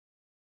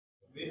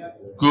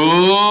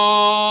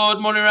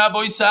Good morning,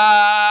 Rabbi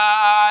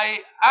Isai.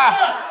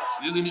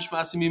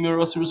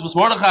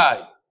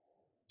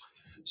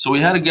 So we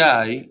had a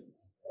guy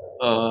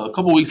a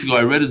couple weeks ago.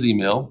 I read his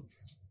email.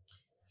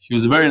 He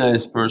was a very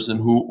nice person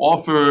who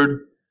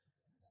offered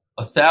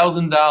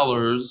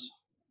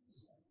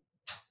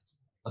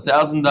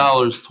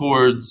 $1,000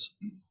 towards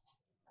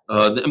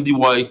the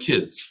MDY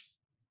kids,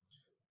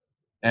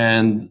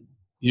 and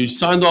he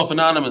signed off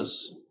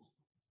anonymous.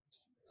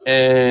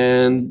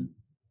 And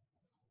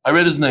I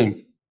read his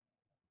name.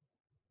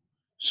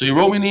 So he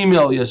wrote me an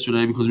email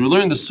yesterday because we were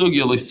learning the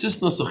sugya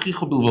leisisnas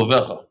achicha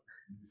bilvavecha.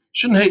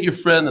 Shouldn't hate your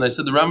friend, and I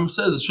said the Rambam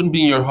says it shouldn't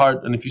be in your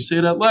heart, and if you say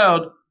it out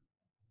loud,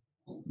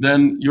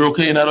 then you're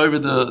okay, you're not over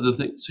the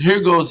thing. So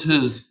here goes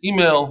his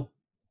email.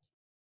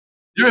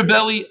 Dear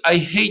Rebelli, I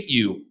hate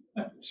you.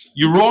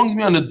 You wronged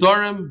me on the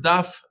Darim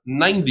Daf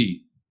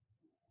 90,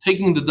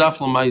 taking the Daf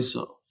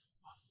Lamaisa.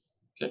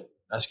 Okay,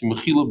 asking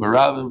Mechila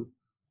Baravim.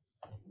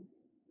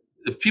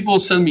 If people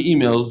send me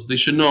emails, they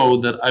should know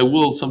that I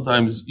will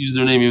sometimes use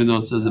their name even though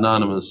it says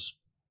anonymous,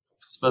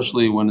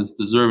 especially when it's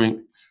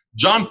deserving.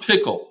 John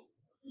Pickle.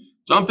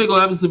 John Pickle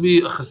happens to be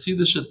a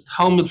Hasidic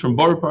Talmud from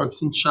Borough Park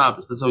since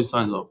Shabbos. That's how he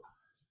signs off.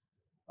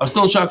 I was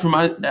still in shock from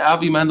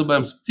Avi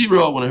Mandelbaum's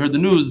Ptira. When I heard the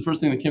news, the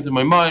first thing that came to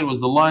my mind was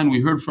the line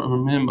we heard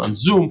from him on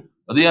Zoom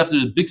the day after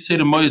the big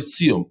Seder Moed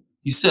Tziyum.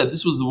 He said,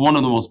 this was one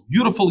of the most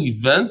beautiful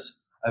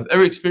events I've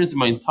ever experienced in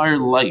my entire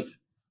life.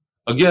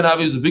 Again,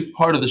 Avi was a big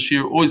part of the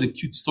shir, always a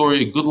cute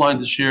story, a good line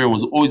to share, and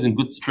was always in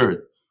good spirit.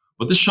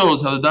 But this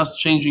shows how the daf's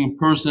changing in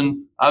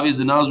person. Avi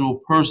is a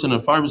knowledgeable person,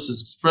 and pharmacists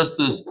expressed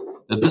this,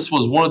 that this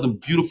was one of the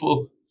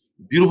beautiful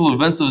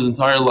events of his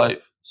entire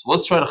life. So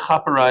let's try to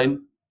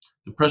chaperine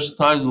the precious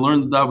times and learn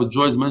the daf with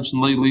joy, as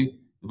mentioned lately.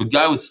 If a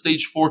guy with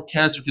stage 4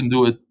 cancer can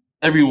do it,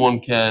 everyone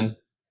can.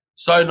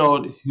 Side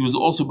note, he was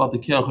also about the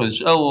Kiyan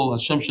Chodesh Elul.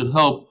 Hashem should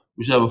help.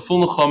 We should have a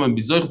full nechama and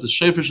be zoich the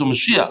shefer shel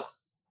Mashiach.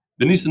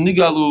 Benisan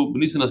Nigalu,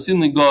 Benisan Asin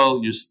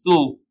Nigal, you're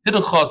still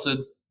hidden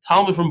chassid,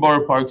 Talmud from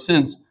Borough Park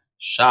since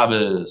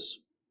Shabbos.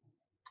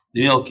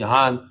 Daniel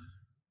Kahan,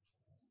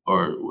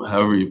 or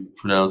however you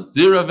pronounce,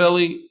 Dear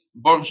Raveli,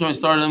 Baruch Hashem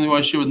started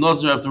MDY Shir with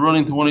Nazir after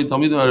running to one of the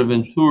Talmidim out of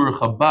Ventura,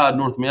 Chabad,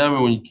 North Miami.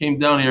 When you came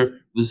down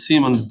here, the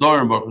Siman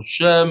Darim, Baruch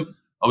Hashem,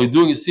 I'll be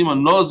doing a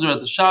Siman Nazir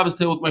at the Shabbos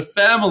table with my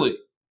family,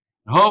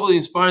 and hopefully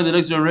inspiring the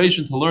next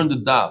generation to learn the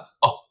Daf.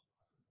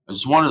 I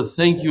just wanted to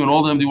thank you and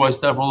all the MDY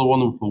staff for all the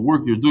wonderful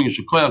work you're doing.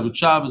 Good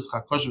Shabbos,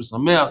 Chakoshev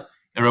Sameach,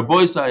 and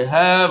Rabbi, I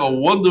have a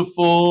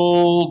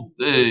wonderful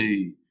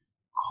day.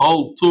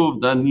 Kol Tov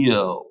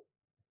Daniel.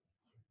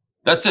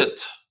 That's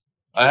it.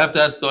 I have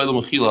to ask the Olam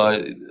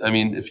Mechila. I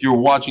mean, if you're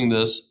watching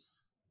this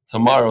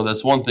tomorrow,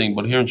 that's one thing.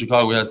 But here in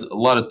Chicago, we had a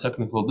lot of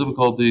technical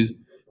difficulties.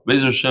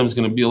 Bezer Hashem is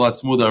going to be a lot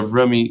smoother.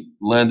 Remy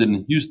landed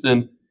in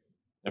Houston,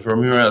 and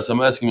from here out, so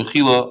I'm asking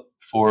Mechila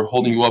for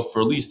holding you up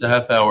for at least a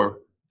half hour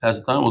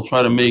past the time. We'll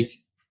try to make it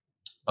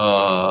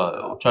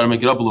up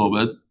a little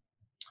bit.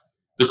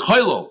 The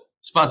Koilo,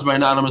 sponsored by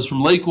Anonymous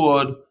from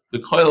Lakewood. The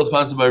Koilo,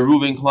 sponsored by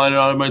Reuven Klein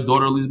and my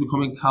daughter Liz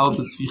becoming Kal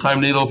Tzvi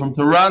Chaim Nadel from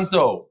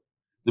Toronto.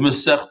 The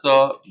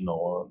Masechta, no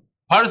one.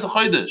 Paras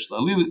HaChodesh,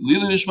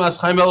 Lili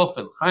Nishmas Chaim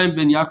Elephant, Chaim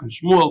Ben Yaakov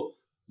Shmuel,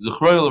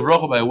 Zechroy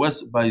Levrocha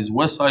by his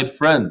West Side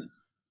friends.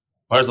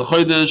 Paras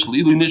HaChodesh,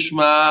 Lili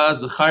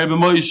Nishmas, Chaim Ben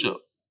Moshe.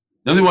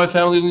 The MDY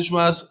family, Lili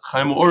Nishmas,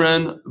 Chaim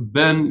Oren,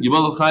 Ben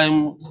Yibal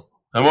Chaim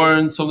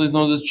Oren, sometimes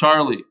known as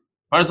Charlie.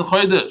 Paras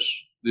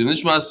HaChodesh, Lili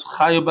Nishmas,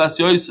 Chaim Bas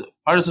Yosef.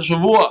 Paras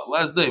HaShavua,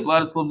 last day,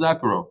 Vladislav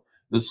Zakharov.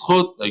 The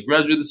Schut, I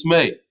graduated this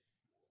May.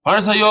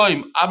 Paras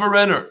HaYoim, Abba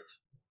Rennert.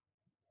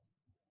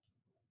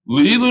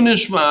 Leilu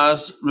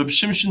Nishmas, Reb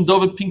Shimshon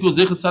David Pinko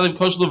Zechat Tzadik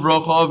Kosh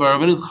Levrocha,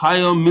 V'Ravinit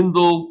Chayam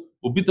Mindel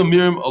Ubita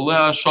Miriam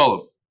Alea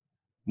Shalom.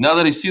 Now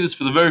that I see this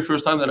for the very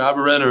first time that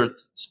Abba Renner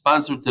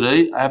sponsored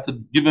today, I have to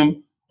give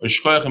him a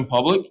shkoyach in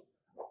public.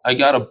 I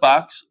got a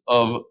box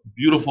of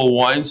beautiful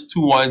wines,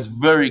 2 wines,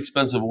 very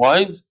expensive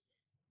wines,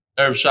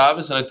 Erev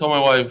Shabbos, and I told my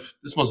wife,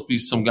 this must be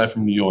some guy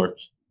from New York.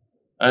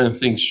 I didn't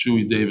think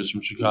Shuey Davis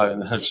from Chicago.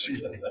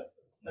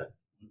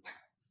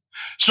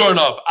 Sure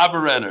enough, Abba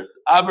Renner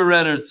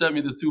sent me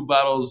the 2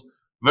 bottles,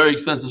 very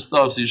expensive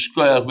stuff. So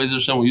Yishkoyach, Bezer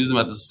Hashem, we use them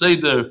at the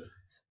Seder.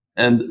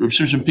 And Reb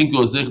Shimshon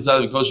Pinko, Zechat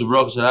Tzadik Kosh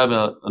Levrocha, should have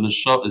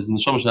his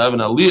neshama should have an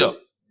aliyah.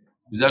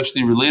 He's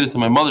actually related to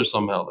my mother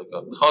somehow, like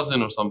a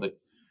cousin or something.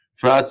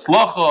 For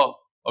Hatzlacha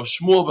of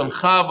Shmuel ben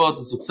Chava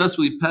to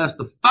successfully pass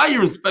the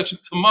fire inspection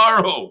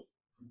tomorrow.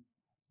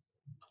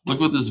 Look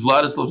what this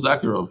Vladislav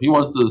Zakharov. He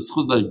wants the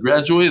schut that I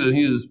graduate, and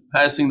he is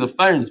passing the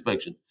fire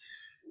inspection.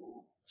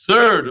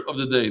 Third of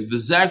the day, the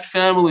Zak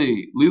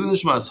family, Lili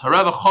Nishmas,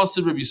 Harav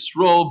Chosid Reb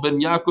Yisrael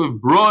ben Yaakov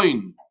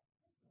Braun,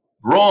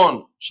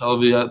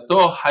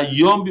 Shalviyato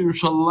Hayom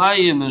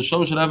B'Yerushalayim, the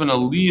Neshama should have an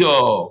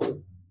aliyah.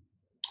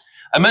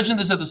 I mentioned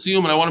this at the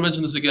Siyum, and I want to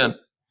mention this again.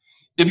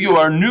 If you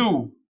are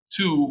new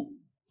to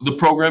the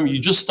program, you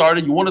just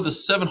started, you're one of the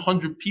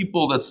 700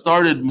 people that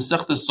started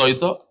Masechta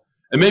Sotah,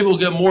 and maybe we'll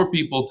get more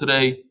people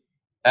today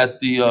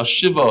at the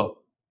Shiva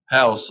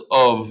house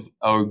of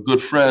our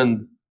good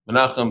friend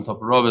Menachem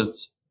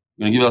Toporovitz.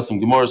 We're going to give out some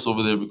Gemaras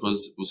over there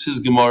because it was his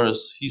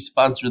Gemaras. He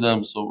sponsored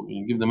them, so we're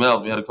going to give them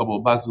out. We had a couple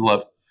of boxes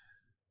left.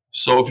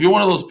 So if you're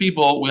one of those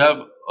people, we have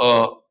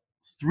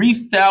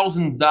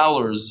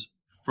 $3,000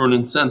 for an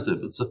incentive.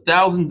 It's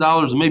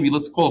 $1,000, maybe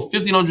let's call it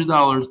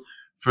 $1,500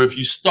 for if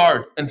you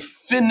start and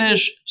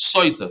finish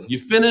Sotah. You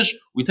finish,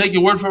 we take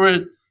your word for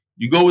it.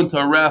 You go into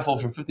a raffle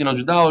for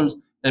 $1,500.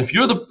 And if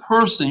you're the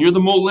person, you're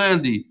the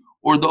Molandi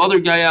or the other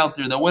guy out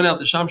there that went out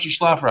to Shamshi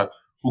Shlafrak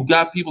who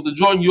got people to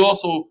join, you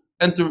also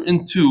enter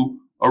into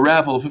a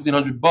raffle of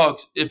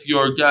 $1,500 if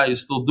your guy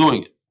is still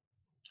doing it.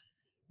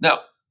 Now,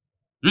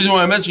 the reason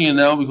why I'm mentioning it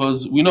now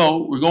because we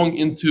know we're going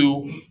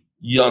into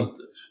Yontif,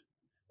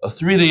 a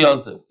 3-day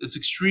Yontif. It's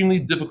extremely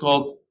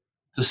difficult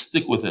to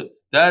stick with it.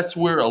 That's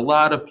where a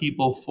lot of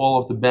people fall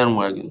off the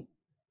bandwagon.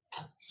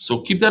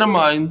 So keep that in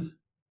mind.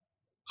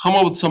 Come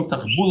up with some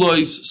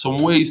tachbulois,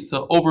 some ways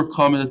to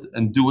overcome it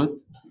and do it.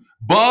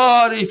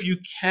 But if you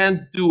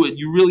can't do it,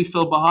 you really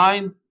fell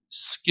behind,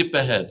 skip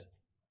ahead.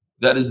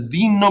 That is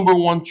the number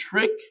one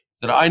trick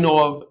that I know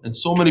of, and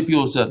so many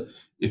people have said.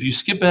 If you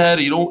skip ahead,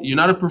 you're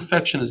not a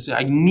perfectionist.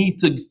 I need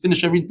to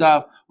finish every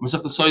daf.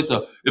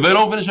 If I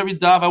don't finish every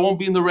daf, I won't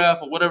be in the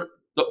raffle, whatever.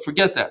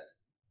 Forget that.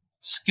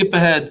 Skip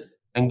ahead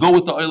and go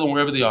with the island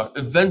wherever they are.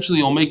 Eventually,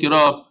 you'll make it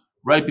up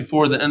right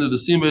before the end of the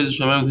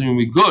season. Everything will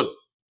be good.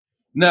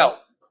 Now,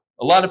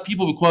 a lot of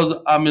people, because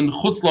I'm in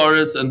Chutz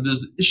La'aretz and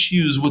there's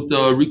issues with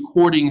the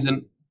recordings,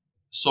 and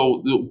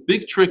so the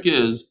big trick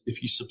is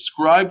if you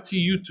subscribe to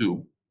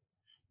YouTube,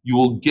 you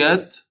will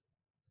get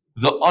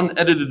the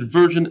unedited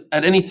version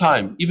at any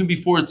time, even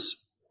before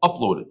it's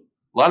uploaded.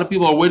 A lot of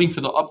people are waiting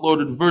for the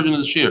uploaded version of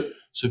the share.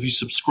 So if you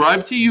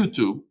subscribe to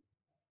YouTube,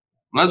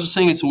 I'm not just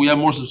saying it so we have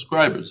more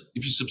subscribers.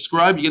 If you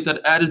subscribe, you get that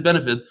added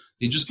benefit.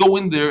 You just go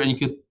in there and you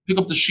can pick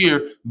up the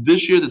share.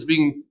 This share that's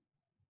being,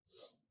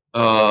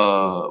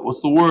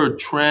 what's the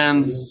word?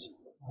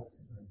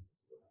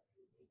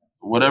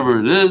 Whatever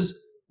it is.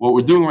 What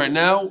we're doing right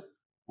now,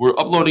 we're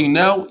uploading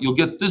now. You'll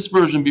get this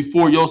version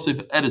before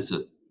Yosef edits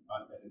it.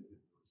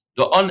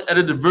 The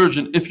unedited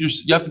version, if you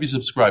have to be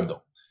subscribed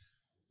though.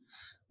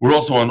 We're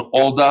also on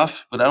All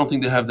Daf, but I don't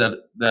think they have that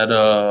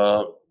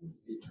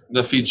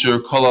feature.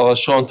 Kol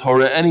Lashon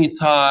Torah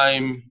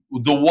anytime,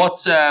 the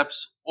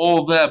WhatsApps,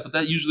 all that, but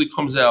that usually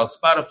comes out.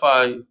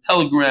 Spotify,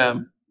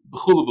 Telegram,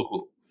 b'chulu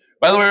b'chulu.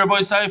 By the way, Rabbi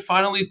Isai,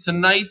 finally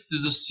tonight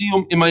there's a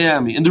siyum in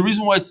Miami, and the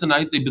reason why it's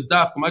tonight, they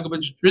bedaf,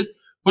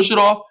 push it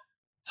off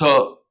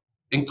to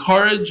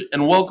encourage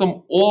and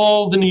welcome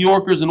all the New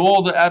Yorkers and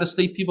all the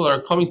out-of-state people that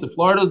are coming to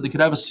Florida. They could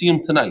have a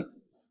siyum tonight.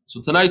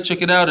 So tonight,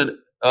 check it out at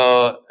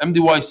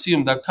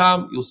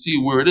mdysiyum.com. You'll see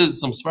where it is.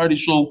 Some Sephardi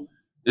shul.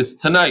 It's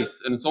tonight,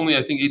 and it's only,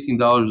 I think,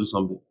 $18 or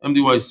something.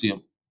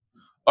 MDYCM.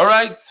 All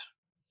right.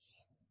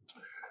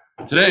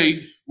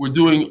 Today, we're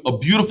doing a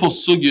beautiful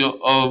sugya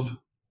of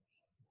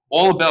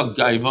all about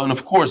Gaiva. And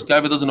of course,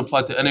 Gaiva doesn't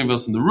apply to any of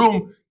us in the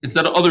room. It's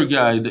that other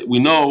guy that we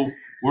know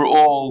we're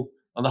all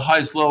on the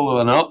highest level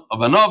of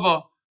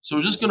Anava. So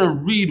we're just going to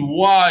read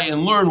why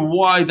and learn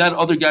why that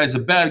other guy is a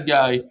bad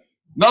guy.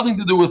 Nothing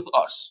to do with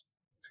us.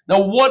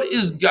 Now, what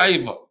is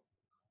Gaiva?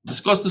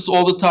 Discuss this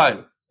all the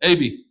time.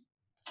 Abi,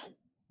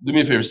 do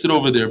me a favor. Sit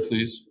over there,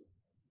 please.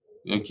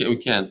 Okay, we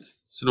can't.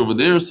 Sit over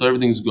there so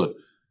everything's good.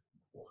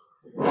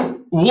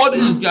 What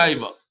is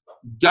Gaiva?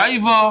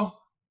 Gaiva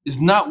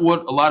is not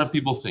what a lot of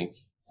people think.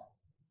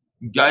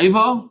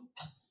 Gaiva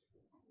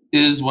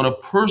is when a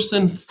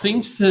person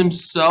thinks to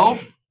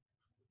himself,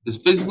 it's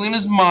basically in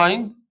his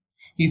mind,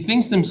 he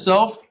thinks to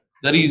himself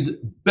that he's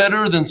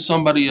better than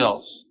somebody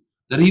else,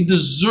 that he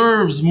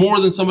deserves more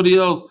than somebody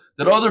else,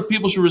 that other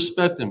people should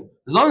respect him.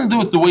 It's nothing to do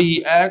with the way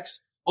he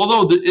acts,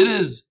 although it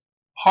is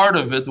part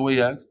of it, the way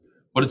he acts,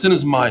 but it's in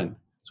his mind.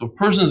 So if a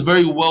person is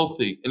very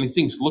wealthy and he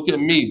thinks, look at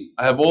me,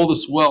 I have all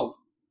this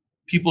wealth.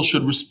 People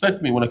should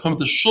respect me. When I come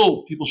to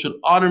shul, people should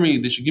honor me.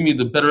 They should give me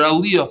the better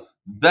aliyah.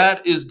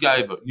 That is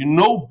gaiva. You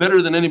know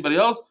better than anybody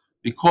else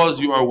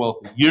because you are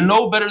wealthy. You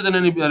know better than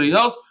anybody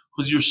else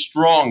because you're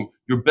strong.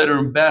 You're better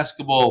in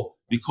basketball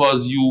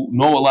because you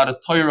know a lot of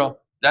Torah.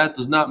 That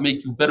does not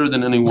make you better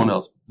than anyone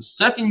else. The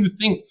second you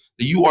think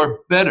that you are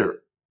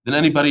better than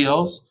anybody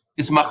else,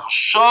 it's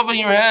machshava in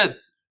your head.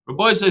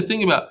 Rabbi said,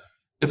 think about it.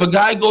 If a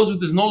guy goes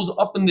with his nose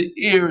up in the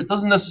air, it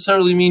doesn't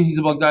necessarily mean he's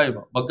a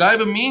Balgaiva.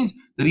 Balgaiva means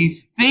that he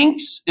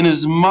thinks in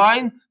his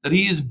mind that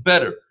he is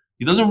better.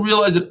 He doesn't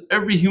realize that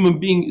every human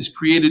being is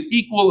created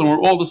equal and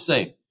we're all the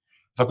same.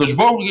 If HaKadosh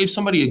Baruch Hu gave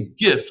somebody a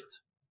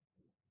gift,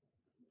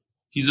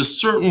 he's a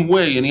certain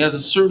way and he has a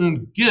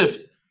certain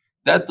gift,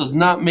 that does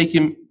not make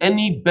him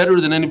any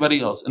better than anybody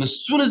else. And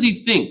as soon as he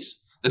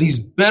thinks that he's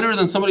better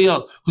than somebody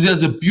else, because he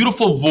has a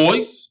beautiful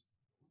voice,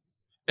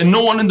 and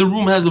no one in the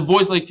room has a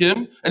voice like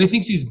him, and he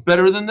thinks he's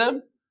better than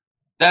them,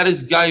 that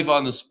is gaiva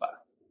on the spot.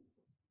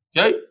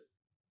 Okay?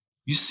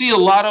 You see a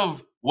lot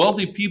of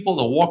wealthy people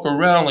that walk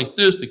around like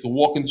this. They can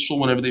walk into shul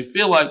whenever they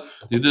feel like.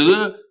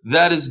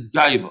 That is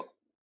gaiva.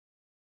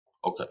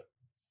 Okay.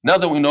 Now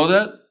that we know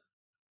that,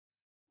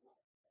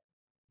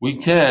 we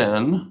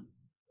can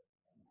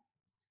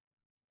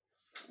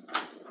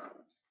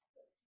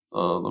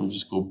Let me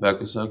just go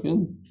back a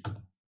second. I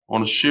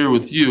want to share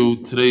with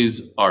you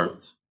today's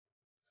art.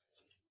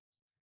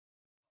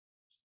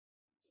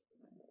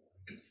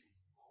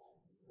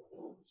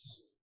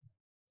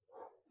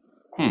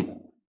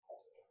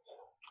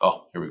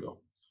 Oh, here we go.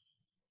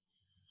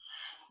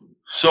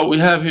 So we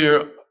have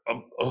here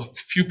a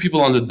few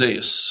people on the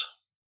dais.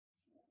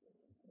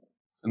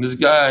 And this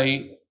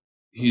guy,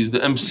 he's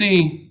the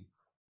MC.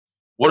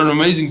 What an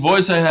amazing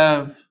voice I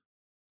have.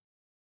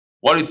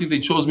 Why do you think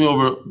they chose me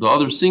over the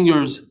other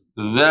singers?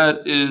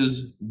 That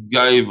is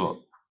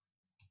Gaiva.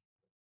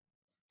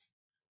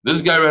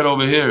 This guy right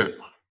over here.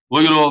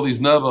 Look at all these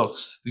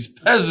nabachs, these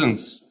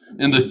peasants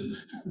in the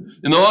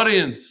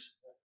audience.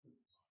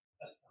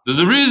 There's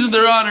a reason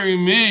they're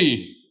honoring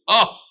me.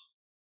 Oh,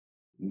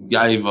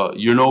 Gaiva,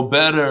 you're no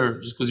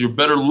better. Just because you're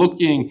better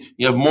looking,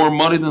 you have more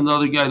money than the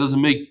other guy, doesn't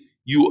make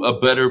you a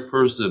better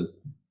person.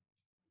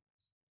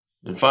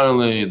 And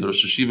finally, the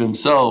Rosh Hashiva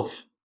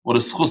himself. What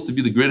is supposed to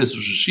be the greatest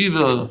Rosh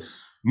Hashiva?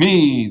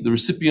 Me, the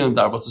recipient of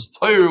the Arbatz's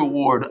Torah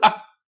Award.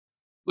 Ah,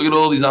 look at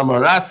all these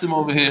Amaratzim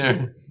over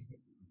here.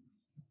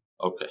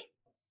 Okay.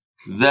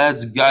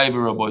 That's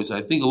Gaiva, boys.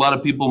 I think a lot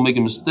of people make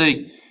a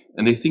mistake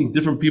and they think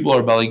different people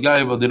are Bali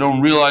Gaiva. They don't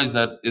realize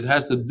that it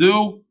has to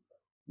do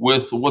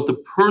with what the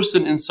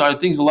person inside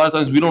thinks. A lot of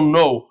times we don't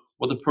know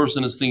what the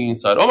person is thinking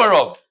inside. Omar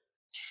Rav.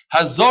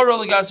 Hazara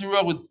Legatsi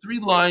Rav with 3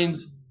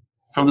 lines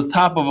from the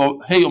top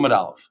of Hey Omar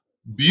Aleph.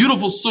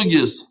 Beautiful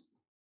sugyas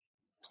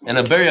and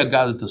a very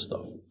agadita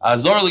stuff.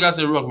 Hazara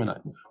Legatsi Rav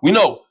Minay. We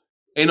know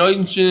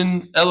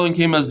Einoinchin Elohim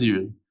Came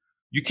Azir.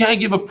 You can't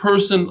give a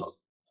person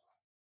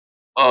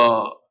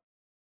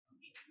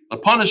a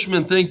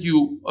punishment, thank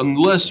you,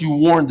 unless you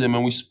warned him.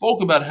 And we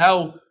spoke about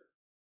how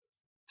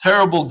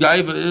terrible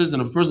Gaiva is,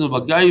 and if a person is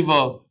about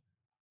Gaiva,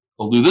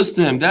 he'll do this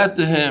to him, that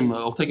to him,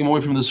 he'll take him away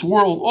from this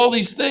world, all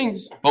these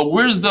things. But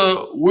where's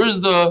the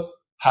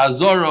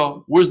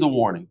Hazara? Where's the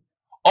warning?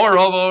 It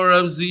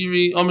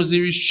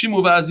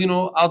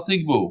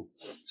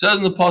says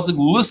in the pasuk,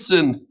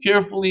 listen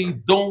carefully,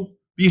 don't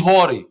be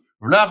haughty.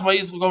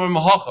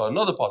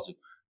 Another pasuk.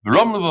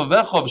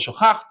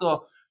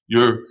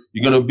 You're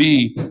going to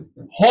be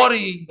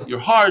haughty, your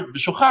heart,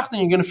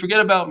 you're going to forget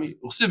about me.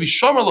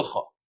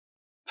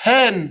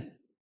 Pen,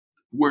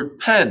 word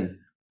pen.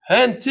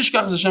 Pen,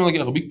 tishkach is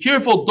Hashem. Be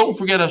careful, don't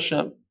forget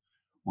Hashem.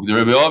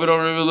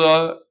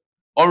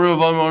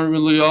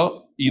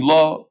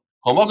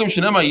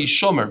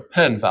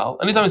 Pen, val.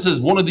 Anytime it says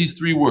one of these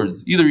 3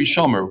 words, either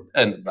Yishomer,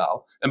 pen,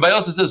 val, and by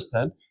us it says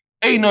pen,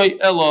 Einoi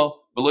Ella,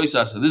 this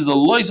is a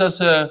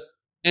loisaseh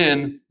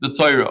in the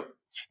Torah.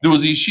 There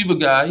was a yeshiva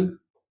guy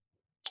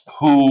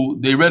who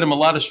they read him a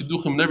lot of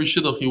shidduchim, and every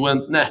shidduch he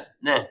went, nah.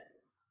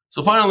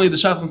 So finally the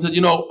shadchan said,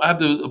 I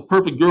have a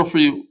perfect girl for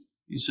you.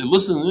 He said,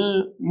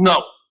 listen,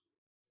 no.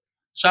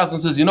 Shadchan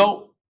says, you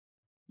know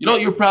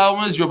what your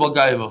problem is? You're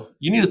Balgaiva.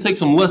 You need to take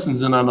some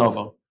lessons in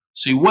Anova.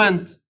 So he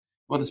went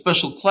to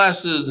special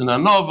classes in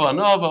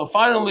Anova.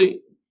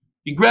 Finally,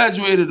 he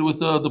graduated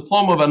with a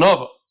diploma of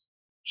Anova.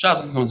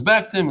 Shadchan comes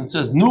back to him and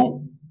says,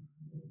 no,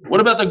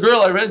 what about the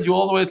girl I read you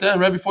all the way at the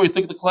end, right before you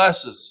took the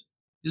classes?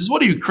 He says,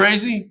 what are you,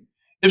 crazy?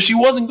 If she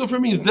wasn't good for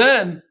me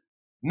then,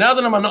 now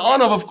that I'm an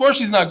Anav, of course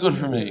she's not good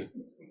for me.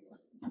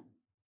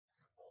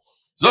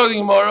 Zog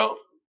Gemara,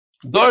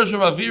 Dorish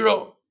Rav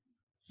Aviro,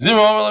 Zimna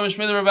Omer La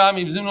Mishmei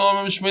Rabami, Zimna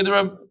Omer Mishmei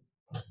Rab,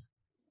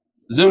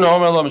 Zimna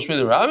Omer La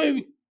Mishmei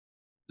Rabami,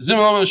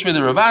 Zimna Omer Mishmei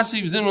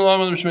Rabasi, Zimna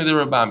Omer Mishmei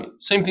Rabami.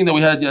 Same thing that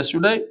we had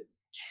yesterday.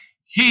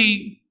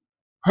 He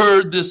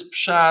heard this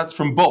pshat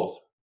from both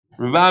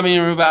Ravami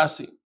and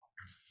Ravasi.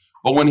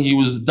 But when he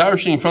was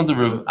darshing in front of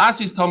Rav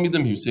Asi's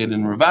Talmidim, he would say it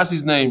in Rav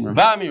Asi's name,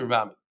 Ravami.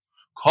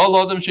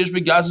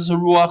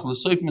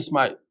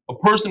 A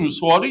person who's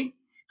haughty,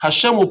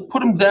 Hashem will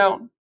put him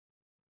down.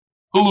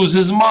 He'll lose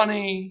his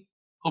money.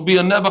 He'll be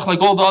a nebach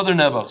like all the other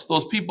nebachs.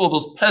 Those people,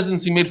 those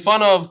peasants he made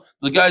fun of,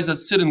 the guys that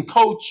sit in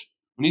coach,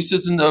 when he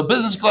sits in the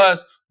business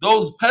class,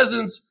 those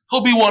peasants,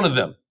 he'll be one of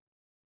them.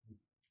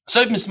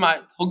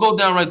 He'll go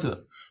down right to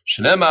them.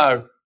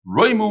 Shnemar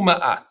roimu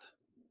ma'at.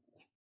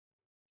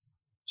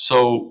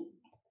 So,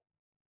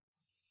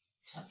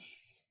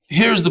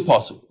 here's the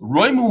pasuk.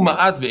 Roimu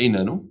ma'at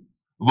ve'inenu,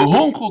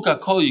 v'humchu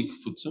kakol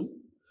yikfutzim,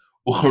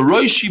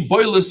 u'charoishi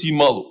boiles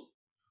yimalu.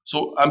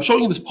 So I'm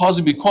showing you this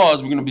pasuk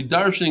because we're going to be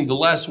darshaning the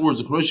last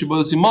words. U'charoishi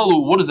boiles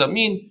yimalu. What does that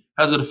mean?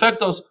 How does it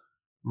affect us?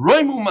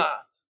 Roimu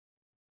ma'at.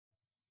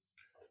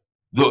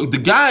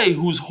 The guy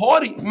who's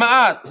haughty,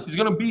 ma'at, he's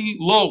going to be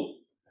low.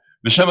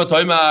 V'shema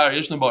toimar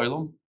yeshna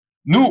ba'ilom.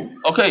 No,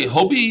 okay,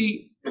 he'll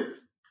be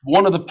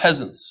one of the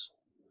peasants.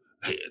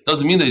 It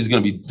doesn't mean that he's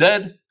going to be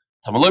dead.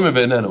 No,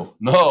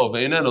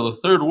 the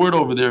 3rd word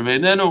over there,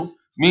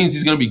 means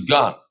he's going to be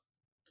gone.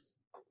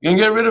 You're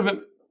going to get rid of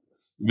him.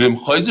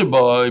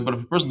 But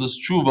if a person does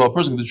tshuva, a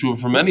person can do tshuva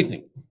from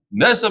anything.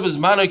 Nesav is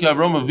manik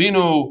Avram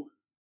Avinu.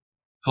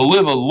 He'll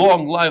live a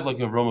long life like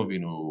Avram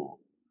Avinu.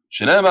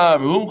 Shenema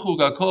v'humchu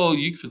gakol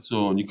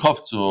yikfetzon,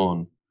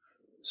 yikoftzon.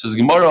 Says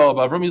Gemara,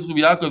 Avram Yitzchak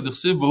v'Yakov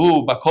d'chsiv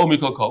b'hu bakol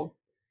mikol kol.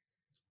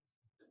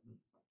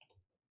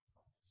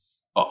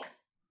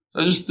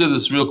 So I just did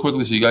this real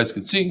quickly so you guys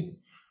could see.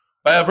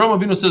 By Avram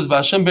Avinu says,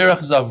 "V'Hashem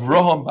berach is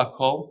Avraham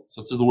bakol."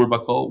 So it says the word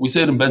bakol. We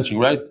say it in benching,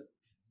 right?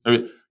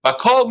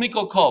 Bakol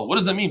mikol kol. What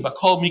does that mean?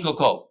 Bakol mikol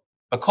kol.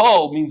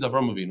 Bakol means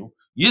Avram Avinu.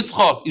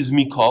 Yitzchak is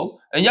mikol,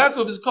 and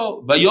Yaakov is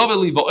kol.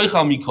 Vayoveli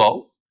va'oichal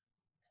mikol.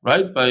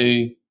 Right?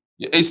 By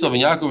Esav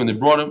and Yaakov, and they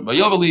brought him.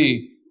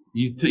 Vayoveli,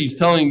 he's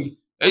telling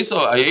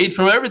Esav, I ate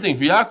from everything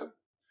for Yaakov.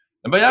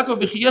 And by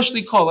Yaakov,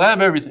 v'chiyeshli kol, I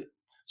have everything.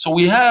 So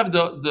we have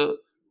the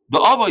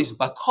Ava is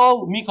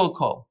bakol mikol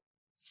kol.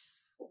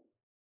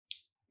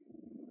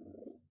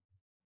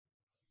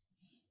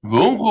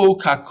 V'umchu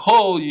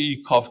kakol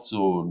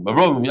yikavtzun.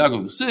 Avram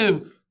Yaakov the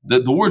Siv.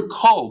 The word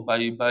kol by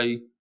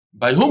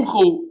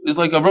humchu is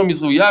like Avram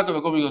Yitzchak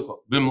Yaakov mikol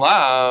kol.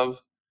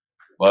 V'mlav.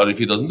 But if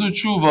he doesn't do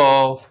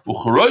tshuva,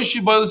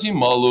 ucharoishi boilasi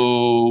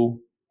malu,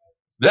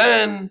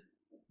 then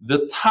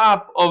the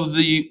top of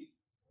the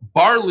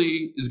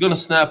barley is going to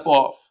snap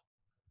off.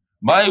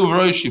 My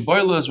ucharoishi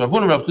boilas.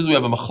 Ravun and Rav Chizkiyahu, we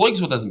have a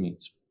machlokes what that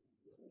means.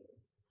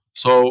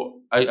 So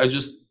I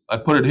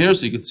put it here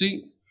so you can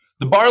see.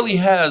 The barley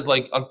has,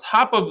 like, on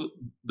top of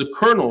the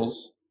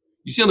kernels,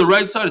 you see on the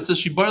right side, it says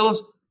shiboilas.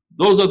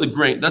 Those are the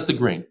grain. That's the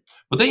grain.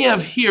 But then you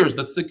have hairs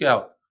that stick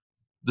out.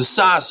 The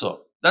sasa,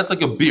 that's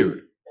like a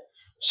beard.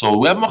 So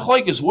we have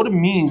machlokes, what it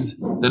means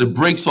that it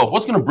breaks off.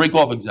 What's going to break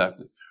off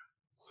exactly?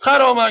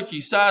 Charomar ki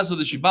sasa,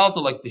 the shibalta,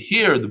 like the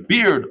hair, the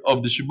beard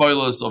of the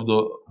shiboilas of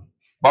the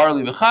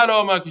barley.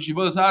 V'charomar ki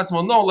shiboilas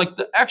hatzma, no, like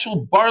the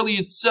actual barley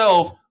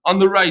itself on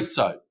the right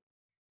side.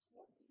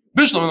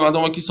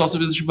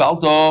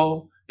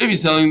 If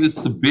he's telling this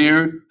the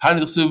beard,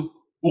 it's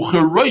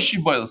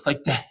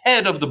like the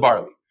head of the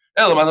barley.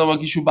 We're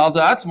talking about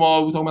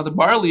the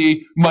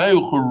barley. What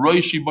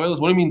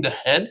do you mean the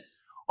head?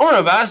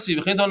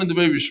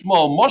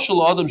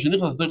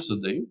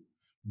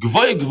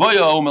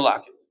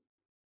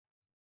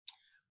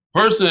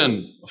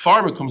 Person, a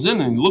farmer comes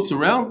in and he looks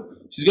around.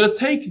 She's going to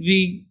take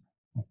the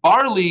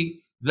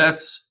barley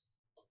that's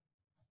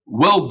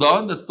well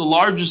done, that's the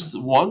largest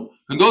one,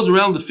 and goes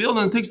around the field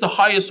and takes the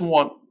highest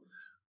one.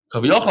 He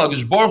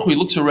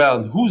looks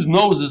around. Whose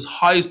nose is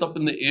highest up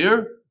in the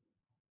air?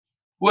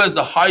 Who has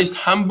the highest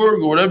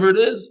Hamburg or whatever it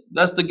is?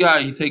 That's the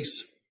guy he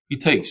takes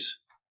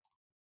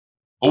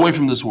away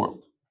from this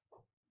world.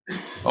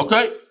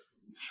 Okay?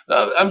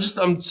 I'm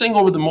saying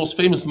over the most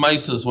famous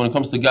maisas when it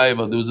comes to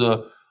Gaiva. There was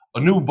a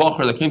new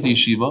bacher that came to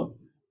yeshiva,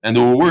 and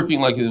they were working,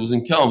 like it was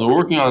in Kelm, they were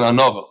working on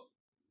Anava.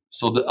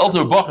 So the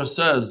elder bacher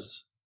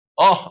says,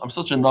 "Oh, I'm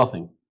such a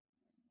nothing."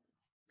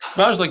 It's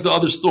not like the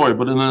other story,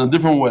 but in a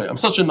different way. I'm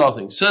such a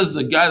nothing. Says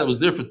the guy that was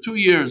there for 2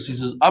 years, he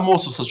says, I'm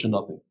also such a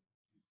nothing.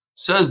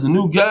 Says the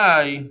new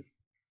guy,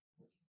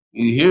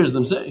 he hears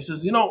them say, he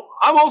says,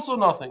 I'm also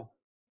nothing.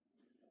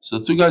 So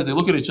the two guys, they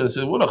look at each other and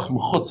say, what a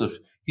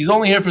chmuchutzif. He's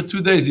only here for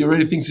 2 days. He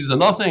already thinks he's a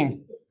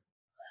nothing.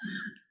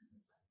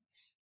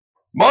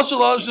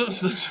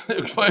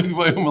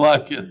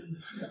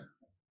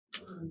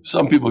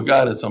 Some people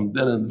got it, some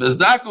didn't.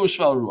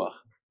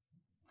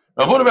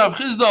 Very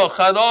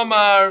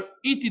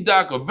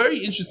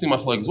interesting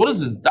machlokes. What is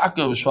this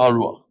daka v'shval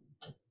ruach?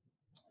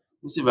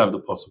 Let me see if I have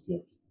the pasuk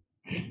here.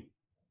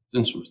 It's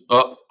interesting.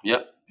 Oh,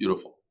 yeah,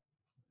 beautiful.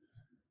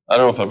 I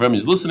don't know if Avrami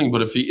is listening,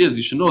 but if he is,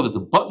 you should know that the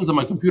buttons on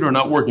my computer are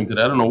not working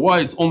today. I don't know why.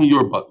 It's only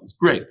your buttons.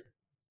 Great.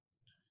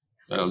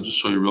 I'll just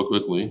show you real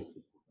quickly.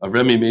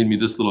 Avrami made me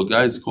this little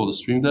guy. It's called a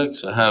Stream Deck.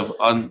 So I have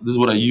on. This is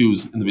what I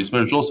use in the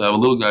basement. Also, I have a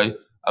little guy.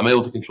 I'm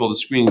able to control the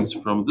screens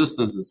from a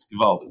distance. It's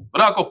givaldi.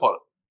 But I'll go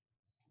part.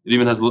 It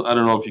even has, I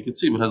don't know if you can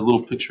see, but it has a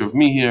little picture of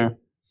me here.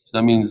 So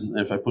that means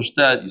if I push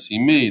that, you see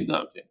me.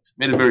 No, okay.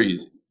 Made it very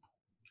easy.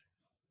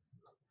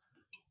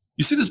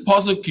 You see this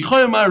pasuk?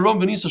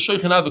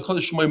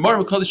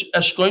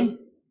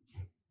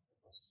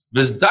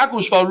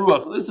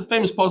 This is a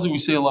famous pasuk we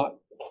say a lot.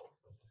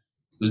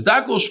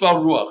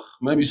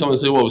 Maybe someone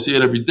say, well, we say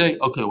it every day.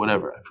 Okay,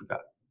 whatever, I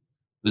forgot.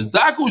 We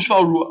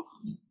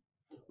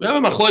have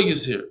a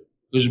machlokes here.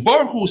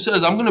 Baruch Hu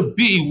says, I'm going to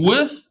be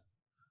with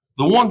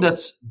the one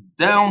that's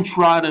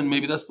downtrodden,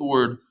 maybe that's the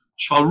word.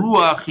 Shval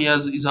Ruach,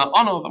 he's an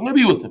Anav. I'm going to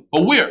be with him.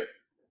 But where?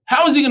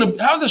 How is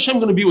Hashem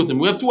going to be with him?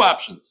 We have two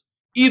options.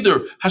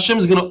 Either Hashem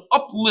is going to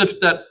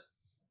uplift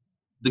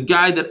the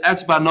guy that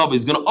acts by Anav,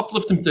 he's going to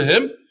uplift him to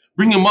him,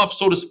 bring him up,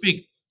 so to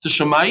speak, to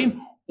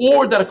Shemayim,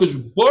 or that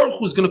HaKadosh Baruch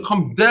Hu is going to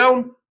come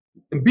down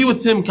and be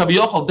with him,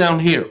 Kaviyachal, down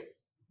here.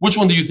 Which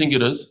one do you think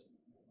it is?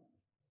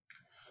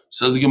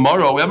 Says the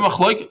Gemara, we have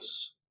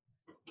machlokes.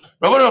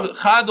 I'll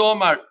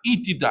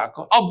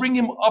bring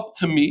him up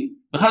to me.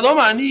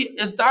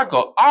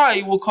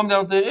 I will come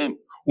down to him.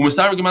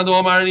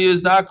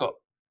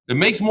 It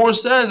makes more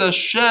sense that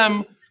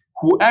Hashem,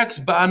 who acts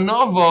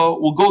ba'anava,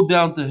 will go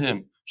down to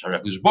him.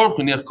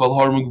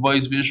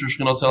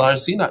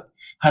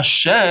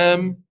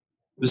 Hashem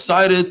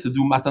decided to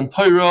do Matan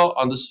Torah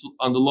on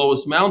the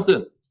lowest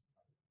mountain,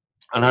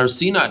 on Har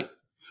Sinai.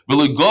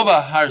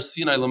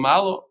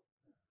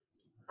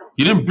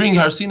 He didn't bring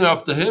Har Sinai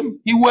up to him.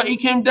 He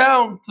came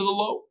down to the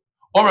low.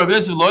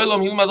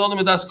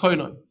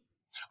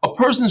 A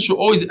person should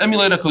always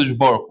emulate HaKadosh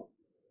Baruch Hu.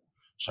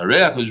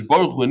 It's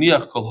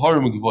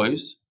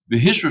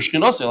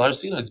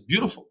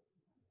beautiful.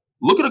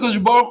 Look at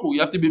HaKadosh Baruch Hu.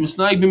 You have to be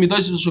misnaig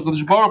b'midas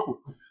HaKadosh Baruch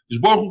Hu.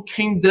 HaKadosh Baruch Hu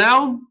came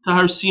down to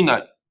Har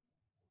Sinai.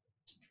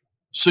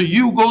 So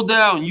you go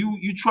down.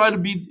 You try to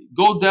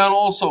go down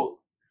also.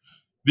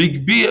 I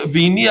don't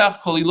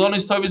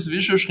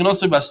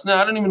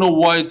even know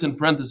why it's in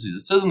parentheses.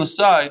 It says on the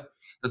side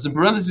that's in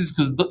parentheses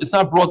because it's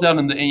not brought down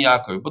in the Ein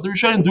Yaakov. But the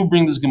Rishonim do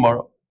bring this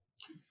Gemara.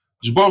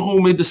 HaKadosh Baruch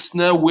Hu made the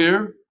sneh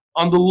where?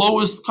 On the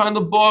lowest kind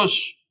of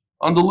bush,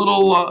 on the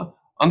little,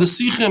 on the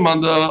sichim, on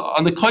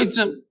the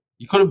kaitzim.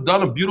 You could have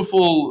done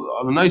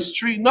on a nice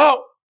tree.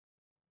 No.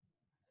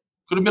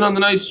 Could have been on the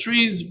nice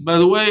trees. By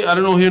the way, I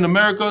don't know, here in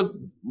America,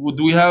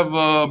 do we have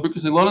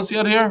Birkas Eilonos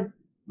yet here?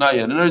 Not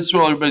yet. In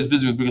Israel, everybody's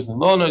busy with Birkas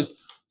Eilonos.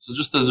 So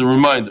just as a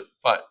reminder.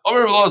 Fine.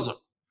 Omer Elazar.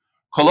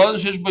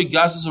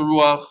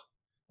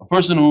 A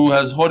person who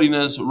has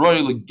haughtiness, we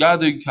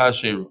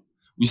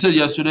said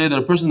yesterday that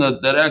a person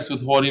that acts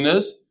with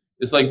haughtiness,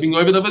 it's like being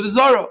Oved Avodah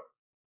Zarah.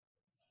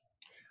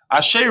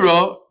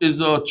 Asherah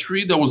is a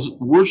tree that was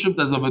worshipped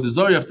as Avodah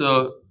Zarah. You have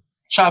to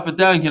chop it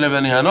down. You can't have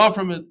any hana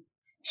from it.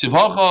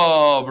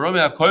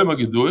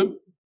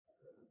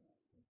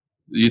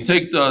 You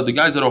take the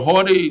guys that are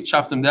haughty,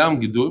 chop them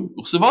down,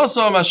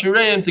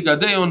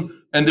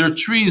 and their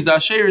trees, the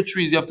Asherah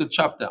trees, you have to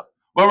chop down.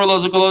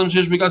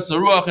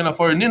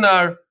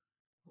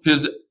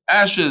 His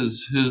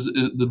ashes,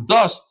 the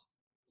dust,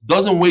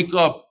 doesn't wake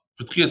up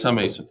for Tchias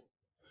HaMesim.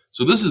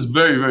 So this is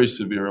very, very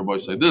severe, Rabbi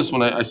say. This,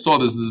 when I saw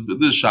this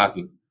is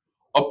shocking.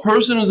 A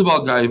person who's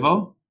about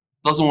Gaiva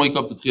doesn't wake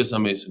up to Tchias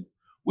HaMesim.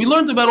 We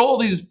learned about all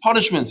these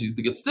punishments. He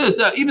gets this,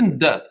 that, even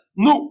death.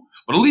 No,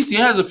 but at least he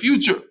has a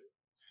future.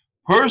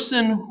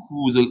 Person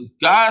who's a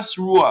gas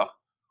ruach,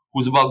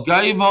 who's about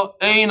Gaiva,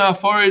 ein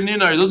afar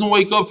ninar, he doesn't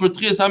wake up for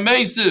Tchias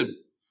HaMesim.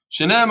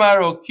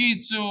 Shenemar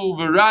okitzu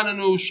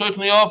v'ranenu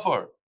shoichni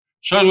afar.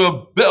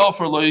 Shoichni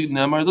be'afar lo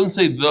nemar. It doesn't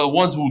say the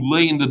ones who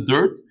lay in the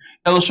dirt.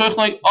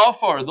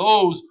 Afar,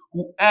 those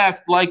who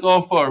act like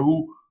Afar,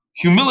 who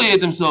humiliate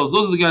themselves,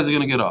 those are the guys that are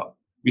going to get up.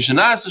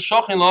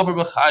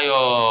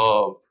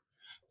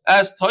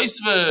 Ask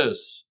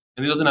Taisves,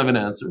 and he doesn't have an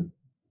answer.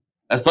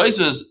 Ask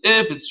Taisves,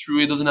 if it's true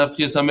he doesn't have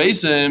Tchias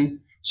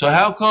HaMesim, so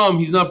how come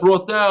he's not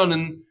brought down?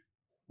 And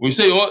we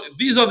say, oh,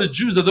 these are the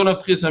Jews that don't have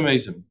Tchias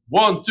HaMesim.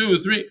 1,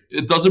 2, 3.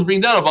 It doesn't bring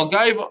down a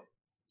Balgaiva.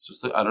 It's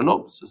just like, I don't know.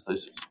 This is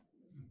Taisves.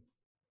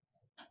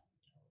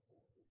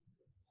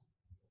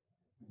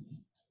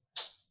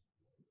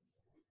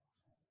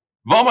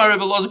 By the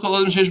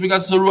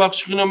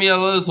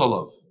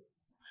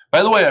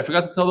way, I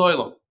forgot to tell the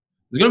Olam.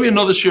 There's going to be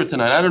another shir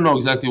tonight. I don't know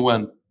exactly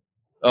when.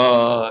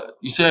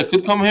 You say I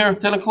could come here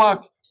 10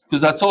 o'clock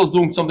because Hatzalah is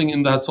doing something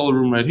in the Hatzalah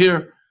room right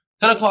here.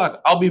 10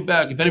 o'clock, I'll be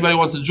back. If anybody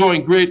wants to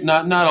join, great.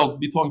 Not, I'll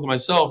be talking to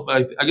myself.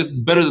 But I guess it's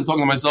better than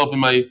talking to myself in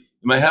my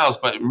house,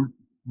 but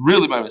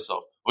really by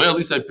myself. Well, at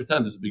least I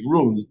pretend it's a big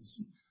room.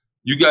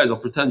 You guys, I'll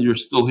pretend you're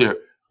still here.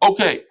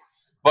 Okay,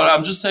 but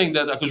I'm just saying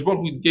that HaKadosh Baruch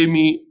Hu gave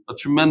me a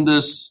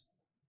tremendous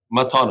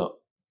matana.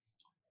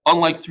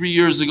 Unlike 3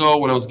 years ago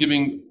when I was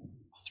giving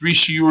 3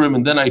 shiurim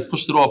and then I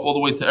pushed it off all the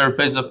way to Erev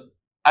Pesach.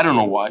 I don't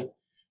know why.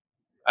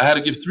 I had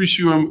to give 3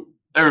 shiurim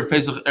Erev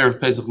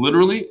Pesach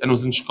literally, and it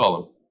was in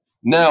Shkalim.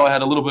 Now I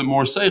had a little bit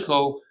more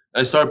seichel,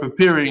 and I started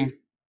preparing,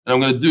 and I'm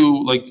going to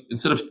do, like,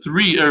 instead of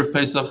 3 Erev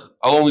Pesach,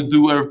 I'll only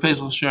do Erev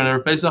Pesach, shir and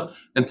Erev Pesach,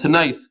 and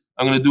tonight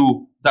I'm going to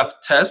do Daf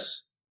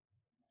Tes,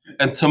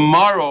 and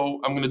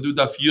tomorrow I'm going to do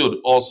Daf Yud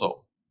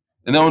also.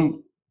 And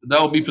then that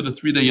will be for the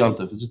 3-day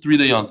Yontif. It's a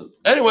 3-day Yontif.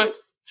 Anyway,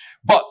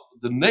 but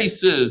the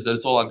nice is that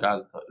it's all on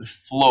God. It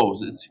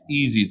flows. It's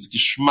easy. It's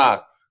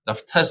gishmak.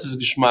 Daf Tes is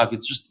gishmak.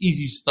 It's just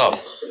easy stuff.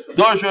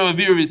 Did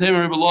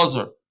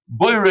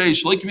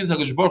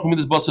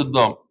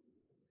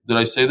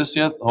I say this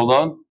yet? Hold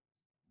on.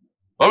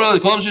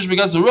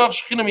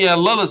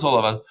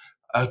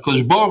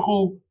 HaKadosh Baruch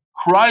Hu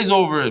cries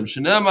over him.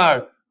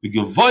 Shenemar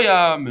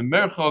v'gevoya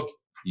memerchok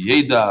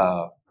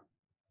yeda.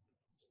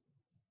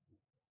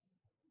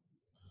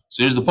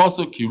 So here's the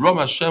pasuk: Ki ram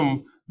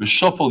Hashem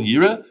v'shafal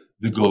yireh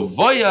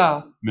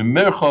v'gevoya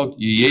memerchok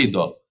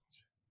yeda.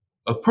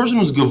 A person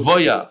who's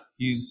gevoya,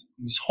 he's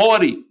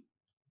haughty.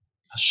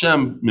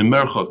 Hashem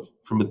memerchok,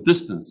 from a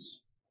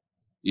distance.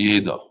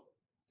 Yeda.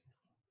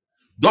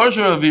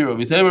 Darsha Avira,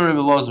 Vitamer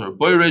Rebbe Lazar,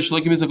 Boy Reish,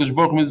 like Mitzvah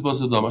Baruch Mitzvah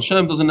Sadam.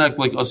 Hashem doesn't act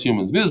like us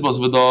humans. Mitzvah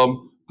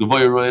Sadam,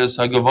 Gavoya Reyes,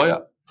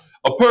 Hagavoya.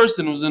 A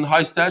person who's in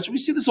high stature, we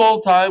see this all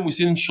the time. We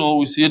see it in Shul,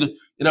 we see it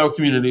in our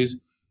communities.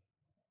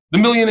 The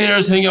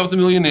millionaires hang out with the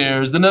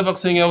millionaires, the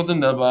Nevachs hang out with the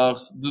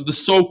Nevachs, the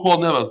so-called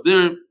Nevachs.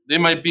 They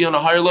might be on a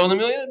higher level than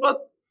the millionaire,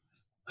 but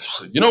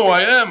you know who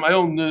I am. I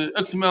own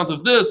X amount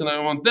of this and I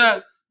want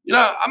that. You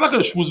know, I'm not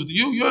going to schmooze with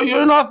you.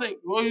 You're nothing.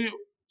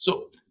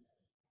 So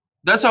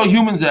that's how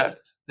humans act.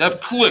 They have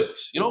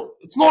cliques. You know,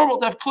 it's normal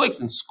to have cliques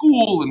in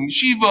school, in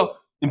yeshiva,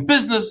 in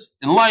business,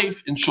 in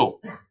life, in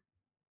shul.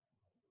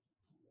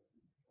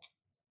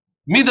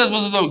 Midas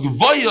was the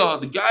Gevaya,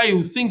 the guy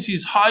who thinks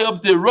he's high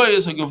up there,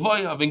 Royas, a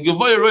Gevaya, and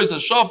Gevaya Royas, a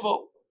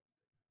Shafal.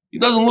 He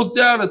doesn't look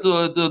down at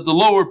the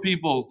lower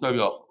people.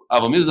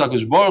 Baruch is not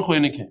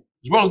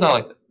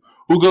like that.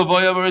 Who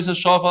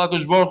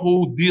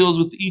deals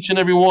with each and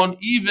every one,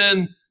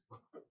 even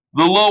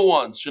the low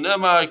ones. When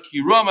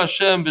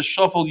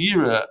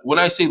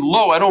I say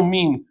low, I don't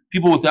mean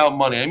people without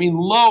money. I mean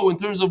low in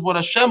terms of what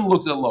Hashem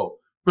looks at low.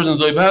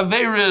 Person's like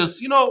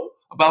Haveris,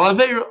 about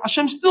Haveris.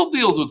 Hashem still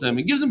deals with him.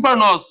 He gives him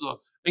parnasa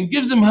and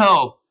gives him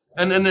health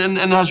and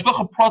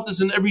hashgacha pratis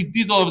in every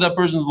detail of that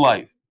person's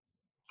life.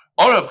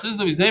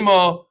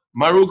 The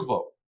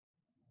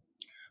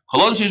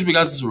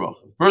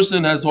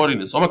person has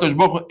haughtiness.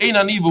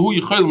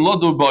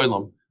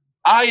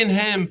 I and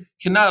him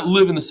cannot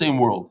live in the same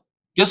world.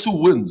 Guess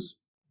who wins?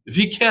 If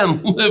he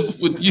can't live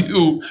with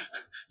you,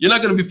 you're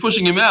not going to be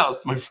pushing him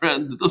out, my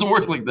friend. It doesn't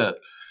work like that.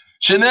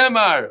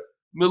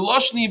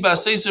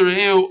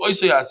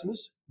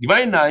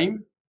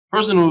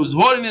 Person whose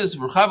haughtiness,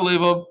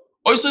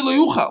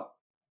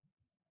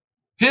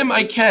 him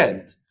I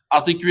can't.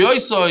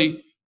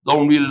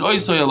 Don't read it.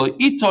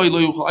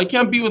 I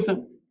can't be with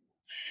him.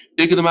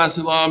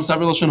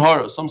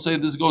 Some say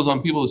this goes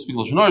on people who speak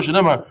Lashon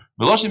Hara.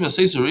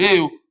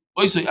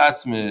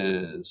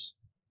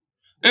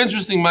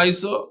 Interesting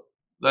Maisa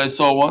that I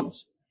saw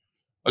once.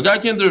 A guy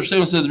came to Rav Stefansky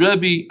and said,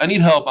 Rebbe, I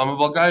need help. I'm a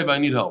Balgai, but I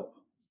need help.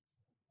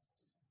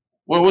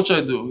 What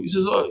should I do? He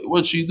says,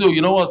 what should you do?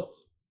 You know what?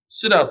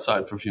 Sit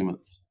outside for a few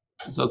minutes.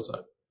 Sits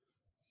outside.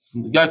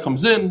 And the guy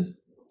comes in.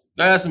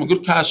 The guy asks him a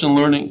good cash in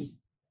learning.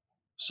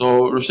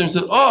 So Rav Stefansky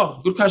said,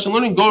 good cash in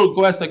learning.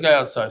 Go ask that guy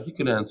outside. He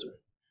could answer.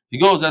 He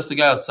goes, asks the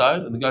guy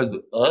outside, and the guy's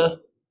like,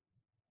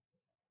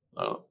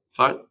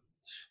 fine.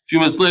 A few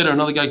minutes later,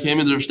 another guy came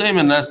into Rav Stefansky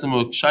and asked him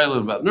a shaila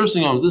about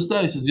nursing homes. This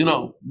day, he says,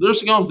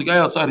 nursing homes, the guy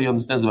outside, he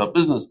understands about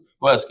business.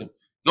 Go ask him.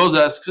 Goes,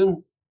 asks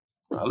him,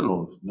 I don't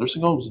know,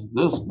 nursing homes,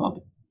 this,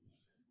 nothing.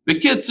 The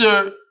kids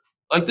are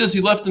like this. He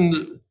left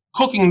him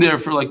cooking there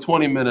for like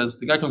 20 minutes.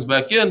 The guy comes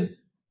back in, and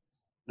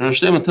Rav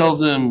Stefansky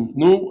tells him,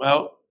 no,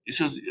 he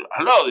says,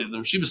 I don't know, the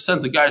Yeshiva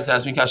sent the guy to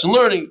ask me cash and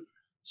learning.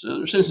 So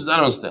Rav Stefansky says, I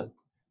don't understand.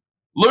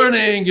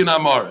 Learning in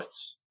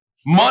Amaretz.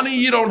 Money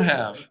you don't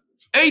have.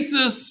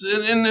 Eitzis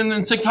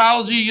in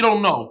psychology you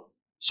don't know.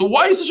 So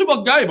why are you such a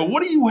Balgaiva?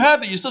 What do you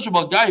have that you're such a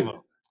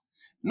Balgaiva?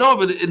 No,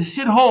 but it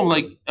hit home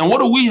like, and what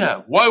do we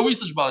have? Why are we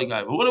such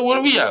Balgaiva? What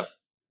do we have?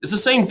 It's the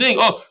same thing.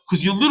 Oh,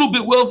 because you're a little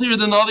bit wealthier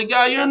than the other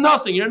guy, you're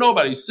nothing. You're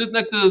nobody. You sit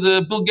next to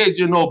the Bill Gates,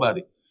 you're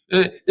nobody.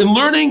 In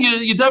learning,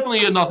 you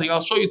definitely are nothing. I'll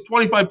show you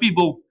 25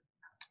 people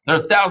that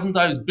are 1,000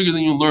 times bigger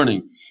than you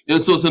learning.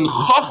 And so it's in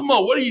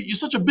Chachma. What are you? You're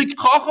such a big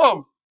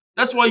Chacham.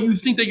 That's why you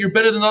think that you're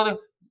better than other.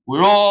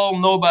 We're all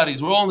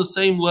nobodies. We're all on the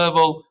same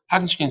level.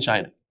 Hakashkin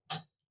China.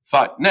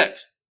 Fine.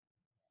 Next.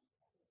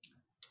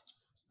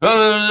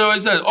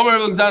 It says, Omer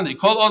Alexander,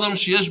 call Adam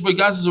Sheyesh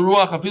Begasis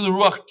Ruach, Afilu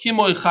Ruach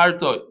Kimoy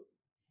Chartoy.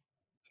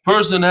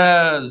 Person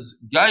has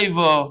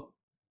gaiva,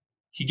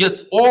 he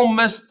gets all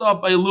messed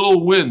up by a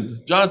little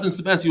wind. Jonathan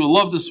Stefansky will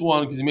love this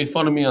one because he made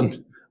fun of me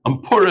on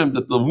Purim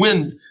that the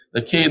wind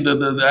that came, I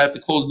have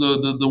to close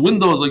the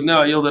windows. Like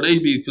now I yelled at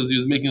AB because he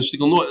was making a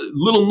shtickle noise.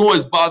 Little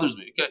noise bothers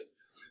me. Okay,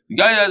 the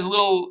guy has a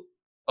little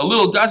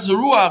gas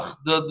ruach.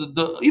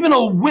 Even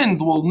a wind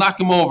will knock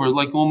him over,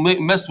 like will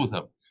mess with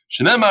him. We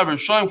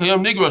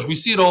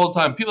see it all the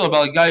time. People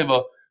about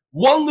gaiva.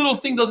 One little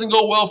thing doesn't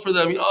go well for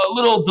them. A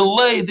little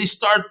delay. They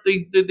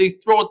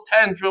throw a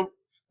tantrum.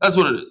 That's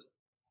what it is.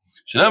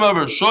 The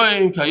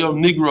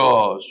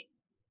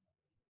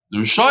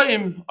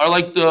Rishayim are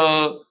like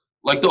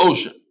the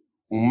ocean.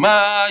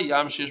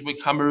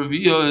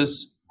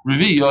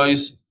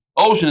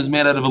 Ocean is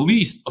made out of at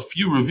least a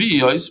few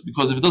reviyos,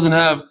 because if it doesn't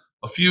have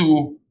a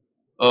few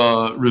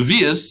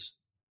reviyos,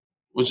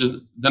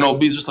 then it'll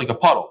be just like a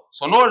puddle.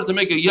 So in order to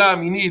make a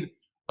yam, you need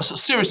a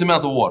serious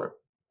amount of water.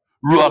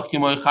 A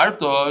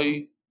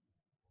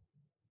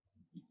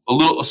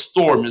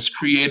storm is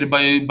created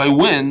by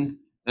wind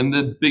and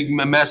the big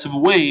massive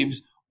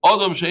waves.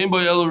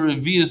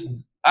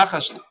 The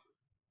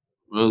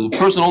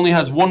person only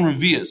has one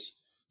revius.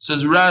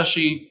 Says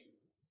Rashi,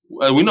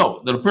 we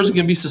know that a person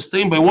can be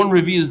sustained by one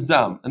revius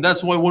dam, and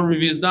that's why one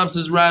revius dam,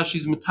 says Rashi,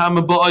 is metame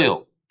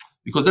ba'oil,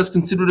 because that's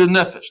considered a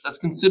nefesh. That's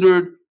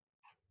considered.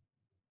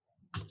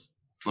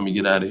 Let me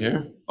get out of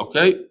here.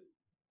 Okay.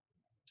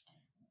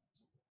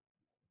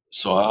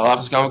 So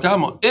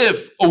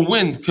if a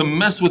wind can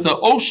mess with the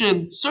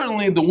ocean,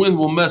 certainly the wind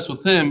will mess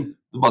with him.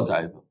 The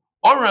bagayva.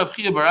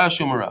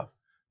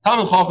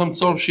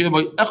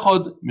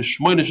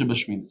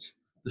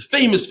 The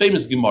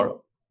famous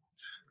Gemara.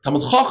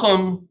 Talmid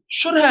Chacham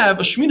should have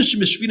a shmina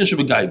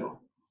shebagayva.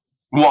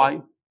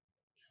 Why?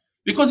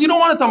 Because you don't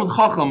want a Talmid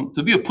Chacham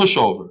to be a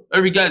pushover.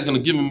 Every guy is going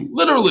to give him,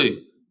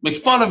 literally, make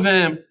fun of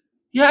him.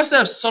 He has to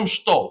have some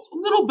stolz, a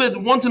little bit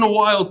once in a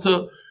while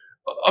to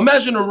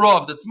imagine a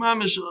Rav that's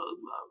mamish,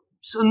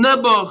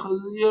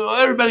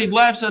 everybody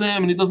laughs at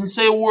him and he doesn't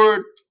say a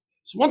word.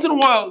 So once in a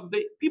while,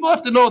 people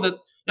have to know that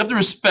you have to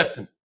respect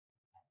him.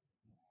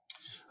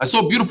 I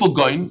saw a beautiful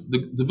Gaon.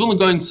 The Vilna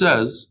Gaon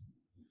says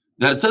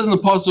that it says in the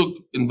pasuk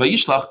in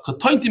Vayishlach,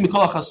 "Katainti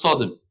mikol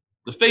hachasadim,"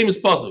 the famous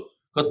pasuk.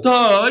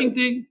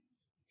 Katainti.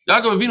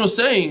 Yaakov Avinu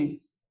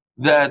saying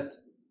that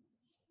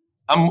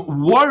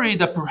I'm worried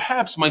that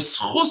perhaps my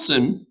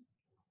schusim,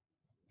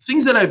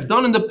 things that I've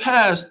done in the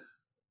past,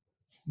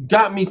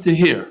 got me to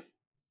here.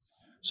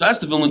 So I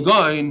asked the Vilna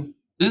Gaon,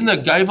 isn't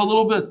that gaiva a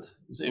little bit?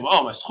 You say,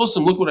 wow, my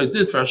schusim, look what I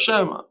did for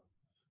Hashem.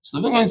 So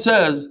the Vilna Gaon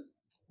says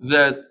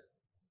that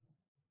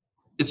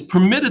it's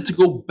permitted to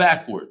go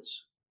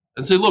backwards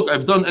and say, look,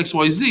 I've done X,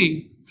 Y,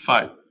 Z,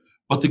 fine.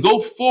 But to go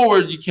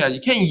forward, you can't. You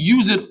can't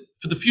use it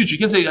for the future. You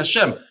can't say,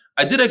 Hashem,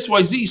 I did X,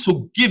 Y, Z,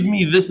 so give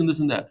me this and this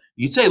and that.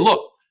 You can say,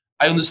 look,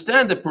 I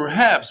understand that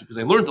perhaps, because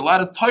I learned a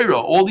lot of Torah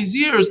all these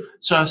years,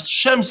 so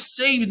Hashem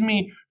saved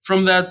me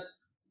from that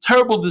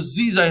terrible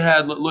disease I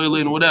had,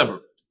 and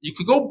whatever. You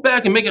could go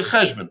back and make a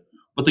cheshbon,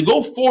 but to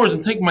go forwards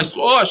and take my,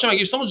 oh Hashem, I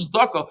gave so much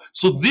tzedakah,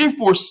 so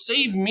therefore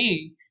save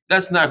me,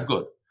 that's not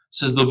good.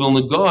 Says the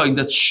Vilna Gaon,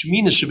 that's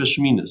shminas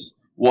shebeshminas.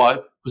 Why?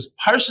 Because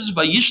Parshas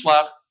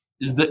Vayishlach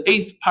is the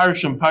 8th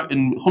parsha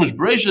in Chumash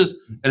Bereshis,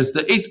 and it's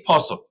the 8th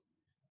pasuk.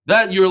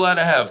 That you're allowed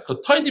to have. You're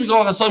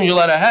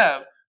allowed to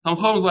have, Talmud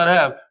Chacham is allowed to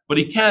have, but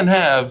he can't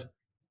have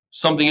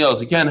something else.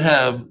 He can't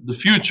have the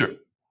future.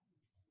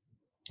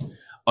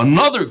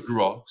 Another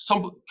gra,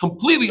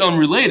 completely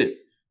unrelated,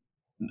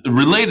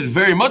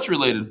 very much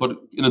related, but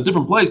in a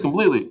different place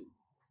completely.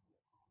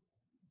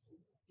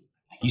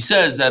 He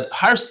says that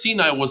Har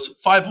Sinai was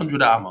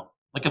 500 amma,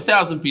 like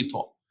 1,000 feet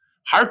tall.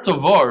 Har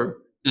Tavar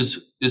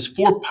is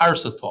 4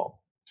 parsa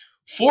tall.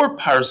 4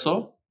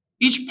 parsa,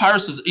 each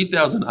parsa is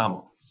 8,000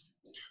 amma.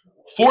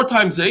 4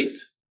 times 8,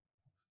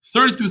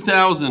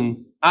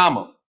 32,000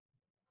 amma.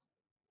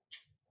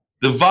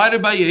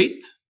 Divided by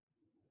 8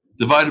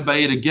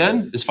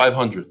 again is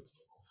 500.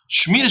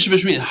 Shmina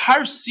shebeshmina.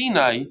 Har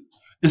Sinai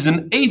is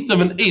an eighth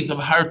of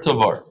Har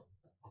Tavar.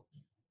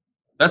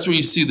 That's where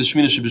you see the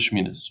Shmina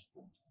shebeshminas.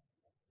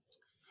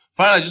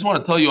 Finally, I just want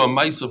to tell you a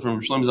Maisa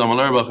from Shlomo Zalman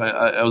Auerbach.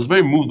 I was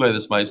very moved by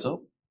this Maisa.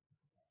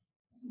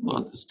 Well,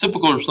 it's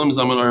typical Shlomo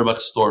Zalman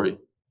Auerbach story.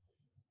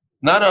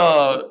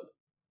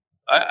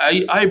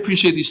 I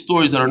appreciate these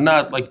stories that are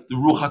not like the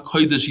Ruach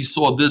HaKodesh, he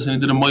saw this and he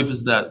did a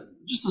moifus that.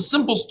 Just a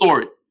simple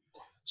story.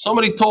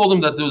 Somebody told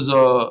him that there was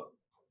a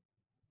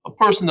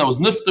person that was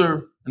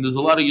nifter and there's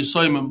a lot of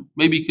Yisayim,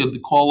 maybe he could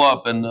call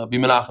up and be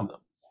menachem them.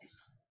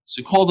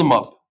 So he called him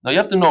up. Now you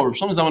have to know,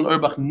 Shlomo Zalman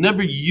Auerbach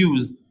never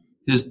used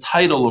his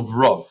title of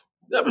Rav.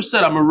 Never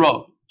said, I'm a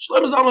Rav.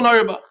 Shlomo Zalman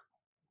Auerbach.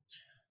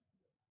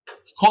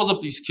 He calls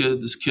up this kid,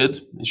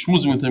 and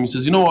schmoozing with him. He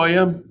says, you know who I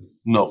am?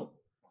 No.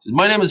 He says,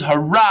 my name is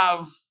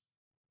Harav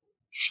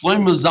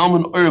Shlomo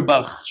Zalman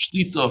Auerbach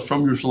Shlita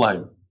from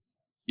Yerushalayim.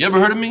 You ever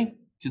heard of me?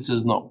 The kid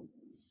says, no.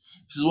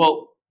 He says,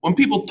 well, when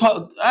people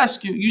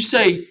ask you, you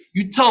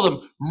tell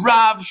them,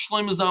 Rav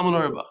Shlomo Zalman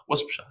Auerbach.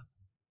 What's pshat?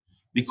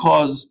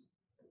 Because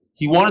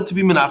he wanted to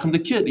be menachem the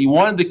kid. He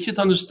wanted the kid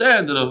to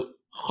understand that a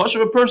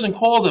chashuv person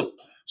called him.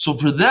 So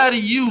for that, he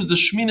used the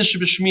shmina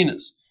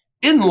shebeshminas.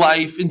 In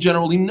life, in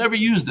general, he never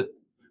used it.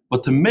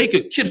 But to make a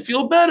kid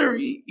feel better,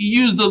 he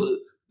used the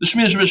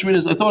shmina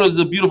shebeshminas. I thought it was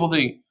a beautiful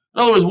thing.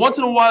 In other words, once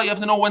in a while, you have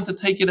to know when to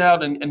take it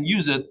out and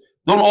use it.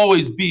 Don't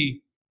always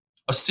be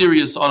a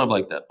serious honor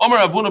like that. Omar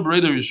Avuna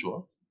Bereda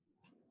Yeshua.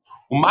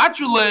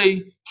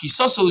 Umatrule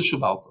kisasa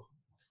l'shabalta.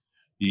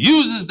 He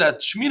uses that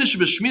shmina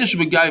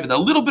shebegaiva, that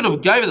little bit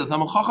of gaiva that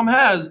Talmud Chacham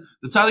has,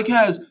 the tzaddik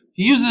has.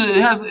 He uses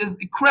it.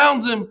 It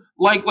crowns him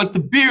like the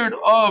beard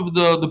of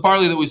the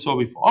barley that we saw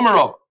before. Amar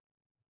Rav.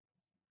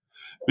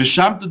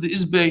 B'shamta de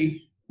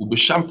izbei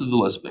u'b'shamta de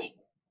lesbei.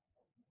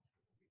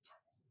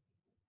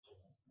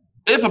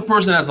 If a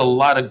person has a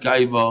lot of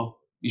gaiva,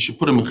 you should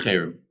put him in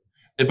cherem.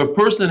 If a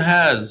person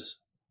has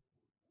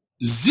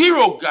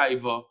 0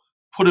 gaiva,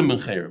 put him in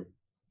cherem.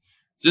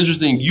 It's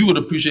interesting. You would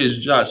appreciate it,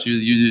 Josh.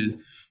 You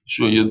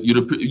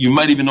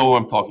might even know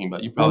what I'm talking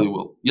about. You probably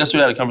will.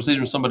 Yesterday I had a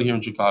conversation with somebody here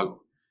in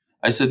Chicago.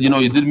 I said,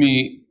 you did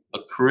me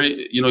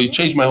you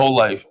changed my whole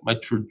life, my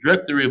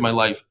trajectory of my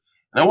life.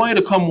 And I want you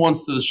to come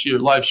once to the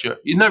live share.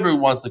 He never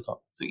wants to come.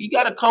 So you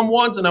got to come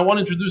once and I want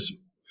to introduce you.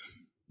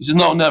 He said,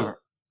 no,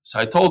 never. So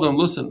I told him,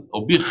 listen,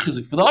 it'll be a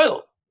chizik for the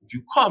oil. If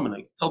you come and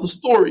I tell the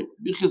story, it'll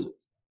be a chizik.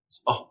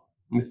 So,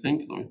 let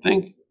me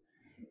think.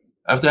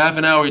 After half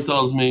an hour, he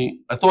tells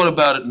me, I thought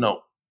about it,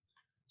 no.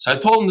 So I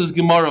told him this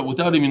Gemara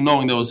without even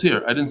knowing that I was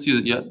here. I didn't see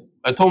it yet.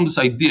 I told him this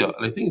idea,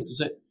 and I think it's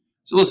the same.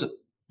 So listen,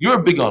 you're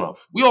a big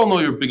onav. We all know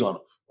you're a big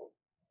onav.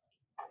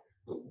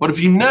 But if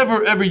you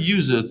never ever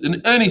use it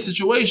in any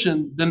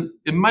situation, then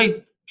it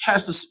might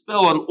cast a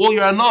spell on all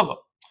your anava.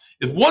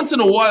 If once in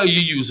a while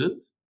you use it,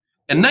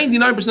 and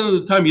 99% of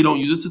the time you don't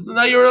use it, so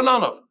now you're an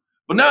onav.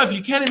 But now if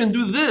you can't even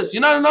do this,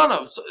 you're not an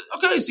onav. So,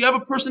 okay, so you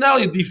have a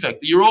personality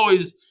defect. You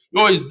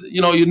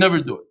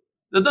never do it.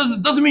 That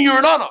doesn't mean you're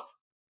an onav.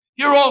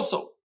 Here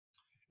also,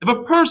 if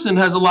a person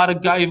has a lot of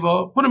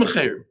gaiva, put him in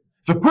chayr.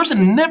 If a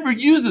person never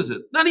uses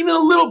it, not even a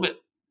little bit,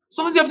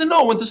 sometimes you have to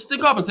know when to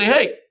stick up and say,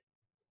 hey,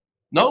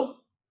 no.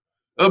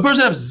 If a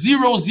person has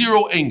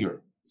zero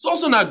anger, it's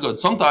also not good.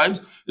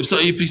 Sometimes,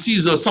 if he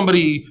sees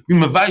somebody be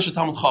mevaish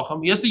Talmud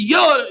Chacham, he has to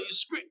yell at it,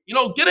 scream,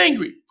 get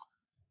angry.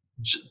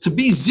 To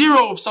be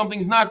 0 of something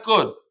is not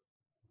good.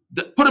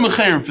 Put him in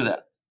chayr for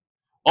that.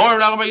 Or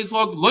Says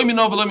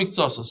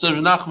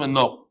Nachman,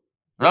 no.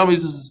 Rambam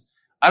says,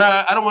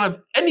 I don't want to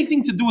have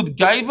anything to do with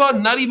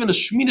gaiva, not even a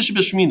shminish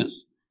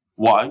b'shminis.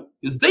 Why?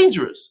 It's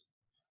dangerous.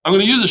 I'm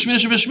going to use a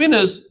shminish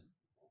b'shminis.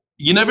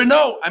 You never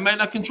know. I might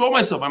not control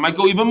myself. I might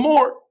go even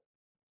more.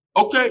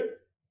 Okay.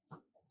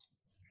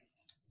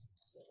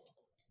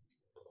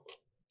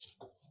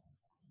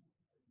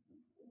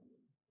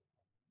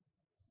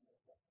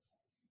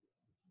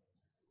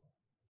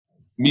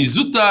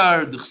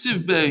 Mizutar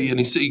d'chsiv bey, and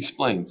he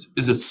explains.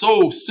 Is it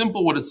so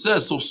simple what it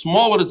says, so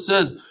small what it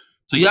says?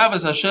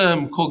 Toyavas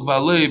Hashem kol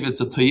gvalev. It's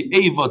a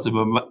toyeva. It's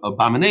an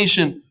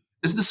abomination.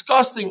 It's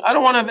disgusting. I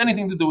don't want to have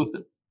anything to do with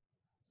it.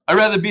 I'd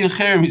rather be in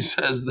cherem, he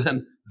says,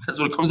 than that's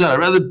what it comes out. I'd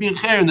rather be in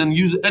cherem than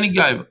use any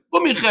gaiva.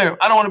 Put me in cherem.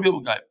 I don't want to be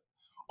able to gaiva.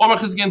 Omar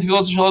chizgen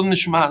tefilas shalom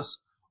nishmas.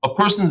 A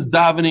person's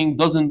davening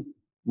doesn't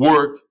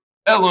work.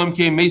 Elohim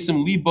came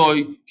mesim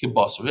liboy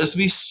kibasar. It has to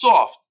be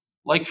soft,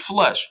 like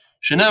flesh.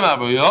 If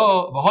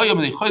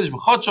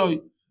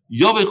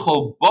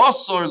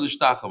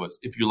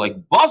you're like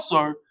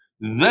basar,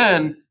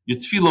 then your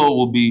tefillah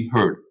will be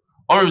heard.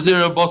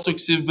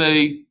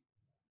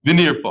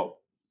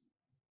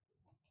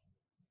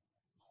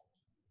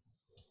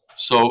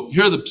 So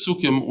here are the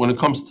psukim when it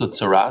comes to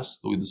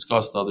tzaras that we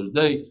discussed the other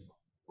day.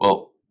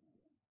 Well,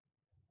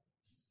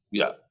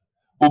 yeah.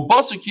 If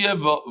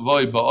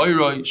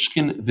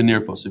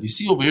you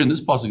see over here in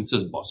this pasuk, it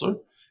says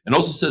basar, and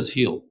also says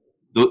heal.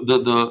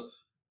 The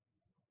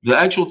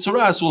actual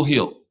tzaras will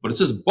heal, but it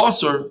says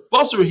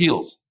basar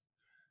heals.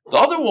 The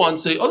other one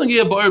say says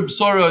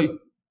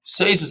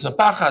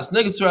sapachas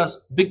neged tzaras.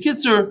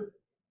 Bekitzer,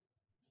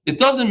 it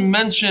doesn't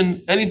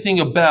mention anything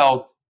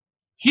about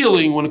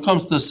healing when it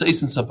comes to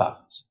seis and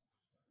sapachas.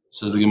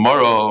 Says the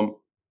Gemara,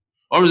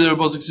 Adam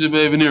like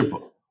sibei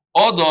v'nirpa.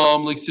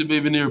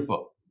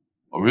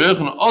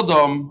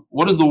 Adam,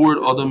 what does the word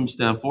Adam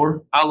stand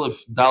for?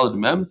 Aleph Daled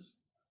Mem,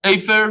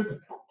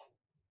 Afer,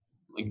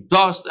 like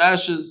dust,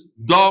 ashes,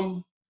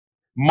 dam,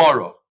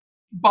 mara,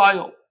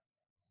 bile,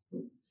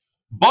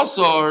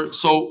 basar.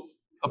 So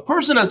a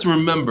person has to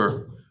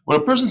remember, when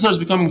a person starts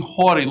becoming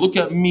haughty, look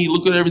at me,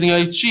 look at everything I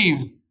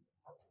achieved,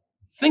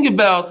 think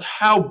about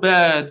how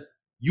bad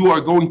you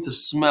are going to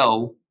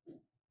smell.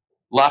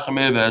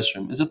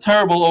 It's a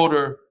terrible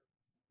odor.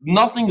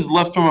 Nothing's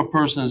left from a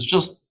person. It's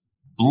just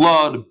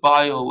blood,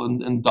 bile,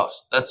 and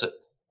dust. That's it.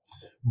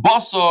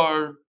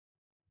 Basar,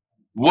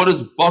 what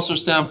does basar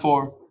stand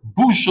for?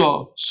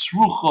 Busha,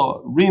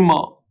 srucha,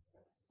 rima.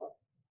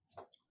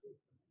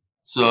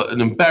 It's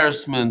an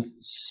embarrassment,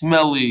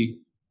 smelly,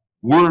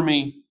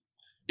 wormy.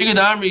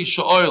 Igadarmi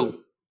sha'oil,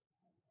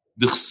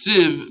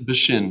 d'chsiv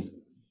b'shin.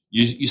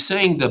 You're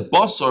saying that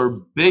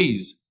basar,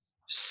 beis,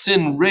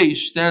 sin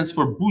reish stands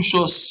for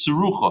busha,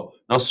 srucha.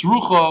 Now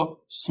srucha,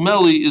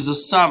 smelly, is a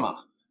samach.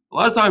 A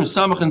lot of times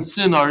samach and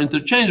sin are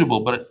interchangeable,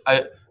 but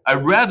I'd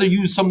rather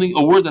use a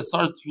word that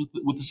starts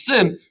with the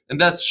sin, and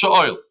that's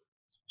sha'oil.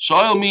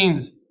 Sha'oil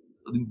means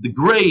the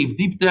grave,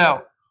 deep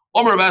down.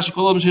 All the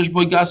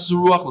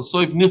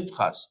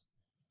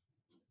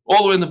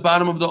way in the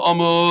bottom of the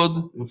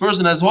amud, if a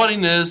person has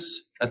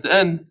haughtiness, at the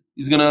end,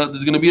 there's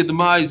gonna be a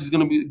demise. He's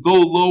gonna go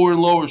lower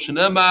and lower.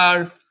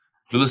 Shenemar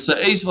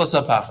v'lesa'es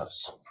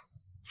v'sapachas.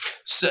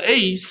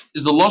 Sa'es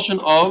is a lashon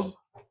of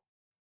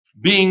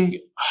being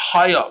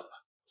high up.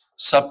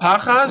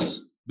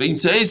 Sapachas bein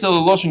sa'es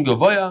el lashon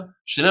gavoya.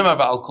 Shenemar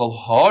ba'al kol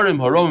harim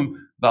harom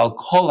ba'al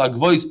kol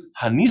hagvois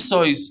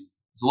hanisois.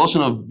 It's a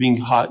lashon of being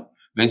high.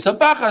 Bein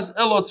sapachas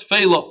elot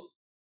feila,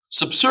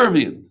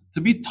 subservient, to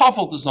be tough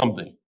to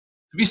something,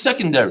 to be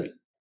secondary.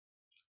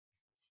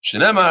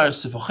 Shenemar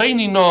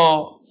sefacheni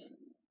no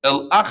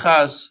el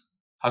achas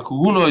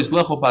hakuhuno is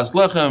lecho pas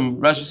lechem.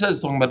 Rashi says,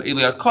 talking about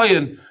Eli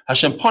HaKohen,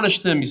 Hashem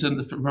punished him. He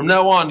said, from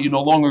now on, you're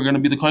no longer going to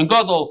be the Kohen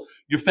Gadol.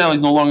 Your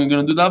family's no longer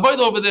going to do the avodah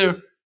over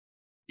there.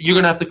 You're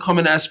going to have to come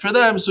and ask for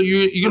them. So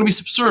you're going to be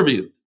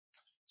subservient.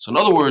 So in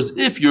other words,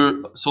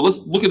 so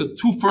let's look at the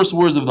two first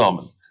words of the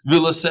Amen.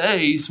 Vila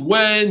says,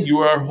 when you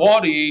are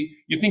haughty,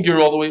 you think you're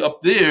all the way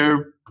up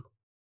there.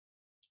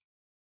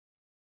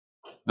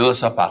 Vila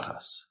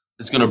sapachas.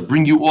 It's going to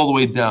bring you all the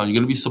way down. You're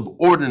going to be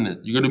subordinate.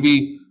 You're going to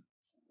be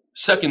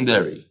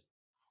secondary.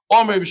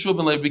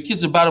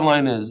 The bottom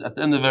line is, at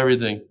the end of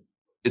everything,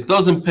 it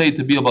doesn't pay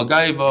to be a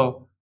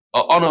bagaiva,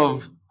 a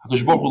anav.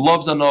 HaKadosh Baruch Hu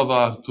loves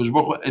anava. HaKadosh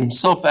Baruch Hu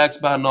himself acts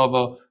by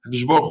anava.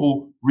 HaKadosh Baruch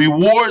Hu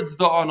rewards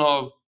the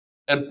anav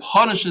and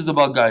punishes the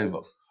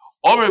bagaiva.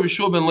 Rabbi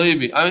Shua ben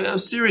Levi, I'm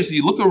serious.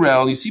 You look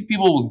around, you see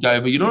people with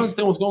gaiva, you don't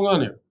understand what's going on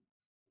here.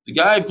 The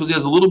guy, because he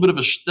has a little bit of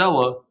a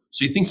shtella,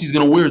 so he thinks he's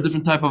going to wear a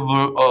different type of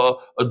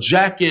a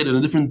jacket and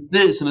a different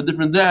this and a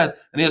different that,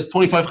 and he has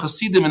 25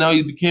 chassidim, and now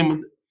he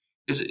became.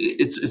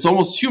 It's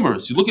almost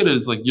humorous. You look at it,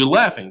 it's like you're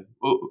laughing.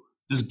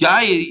 This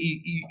guy,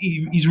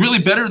 he's really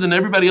better than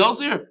everybody else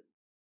here.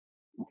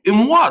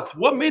 In what?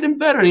 What made him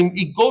better?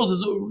 He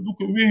goes,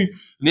 look at me, and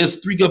he has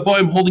 3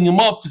 gaboim holding him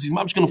up because he's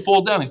just going to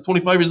fall down. He's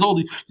 25 years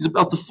old. He's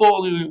about to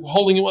fall,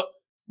 holding him up.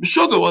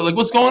 Sugar, like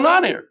what's going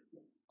on here?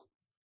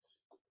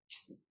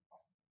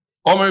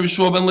 Omer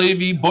Yeshua ben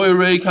Levi,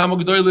 Boyrei Kama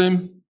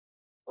Gedolim.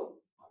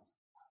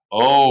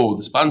 Oh,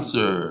 the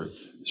sponsor.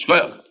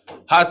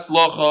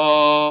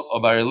 Hatzlacha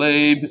of our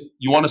leib.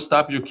 You want to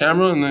stop your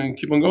camera and then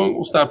keep on going?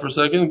 We'll stop for a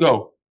second.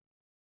 Go.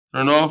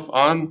 Turn off.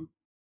 On.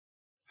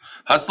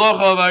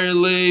 Hatzlacha of our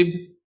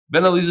leib.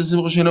 Ben Aliza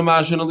Simcha Shena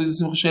Masha and Aliza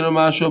Simcha Shena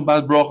Masha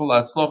Bad Brochel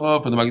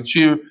Hatzlacha for the Magid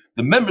Shir,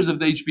 the members of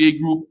the HBA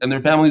group and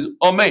their families.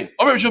 Amen.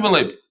 Amen. Shabbat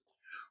Leib.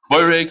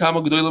 Look how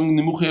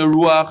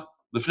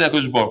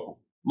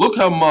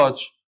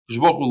much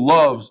Baruch Hu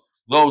loves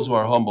those who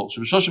are humble. A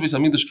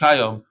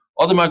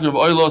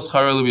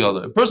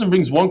person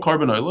brings one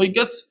carbon oil, he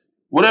gets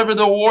whatever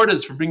the award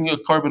is for bringing a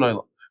carbon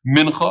oil.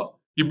 Mincha,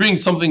 you bring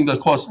something that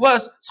costs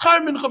less,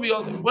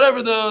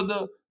 whatever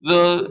the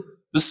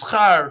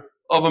schar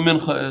of a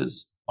mincha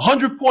is.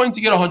 100 points,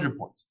 you get 100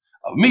 points.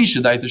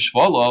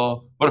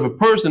 But if a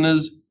person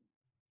is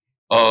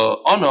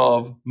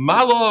Anav,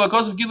 Malav,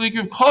 because of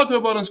Gilik, Kol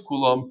Karbanos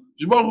Kulam,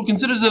 Baruch Hu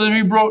considers that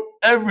he brought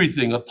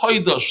everything, a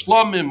Taida,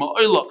 Shlamim, a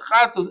Oila,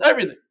 Chatas,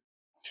 everything.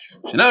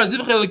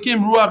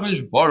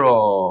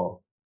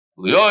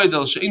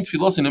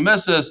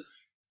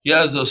 He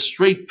has a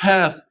straight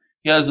path,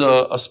 he has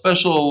a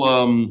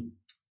special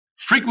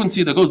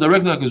frequency that goes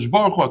directly to HaKadosh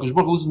Baruch Hu. HaKadosh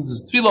Baruch Hu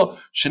listens to his tefillah,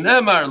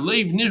 Shenemar,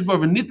 Leiv, Nishbar,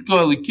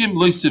 V'nitka, Elikim,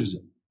 Lo Sivza.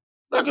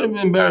 It's not going to be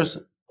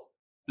embarrassing.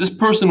 This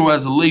person who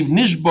has a Leiv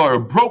Nishbar, a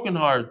broken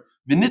heart,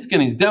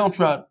 V'nitkan, he's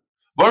downtrodden.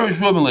 Baruch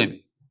Yeshua ben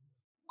Levi.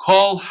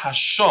 Call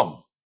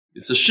Hasham.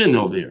 It's a shin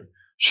over here.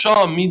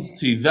 Sham means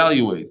to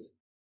evaluate,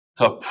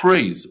 to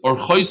appraise, or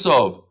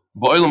Choisav,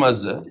 Ba'olam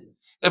Hazeh.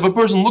 If a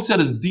person looks at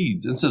his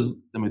deeds and says,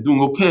 am I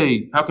doing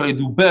okay? How can I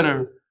do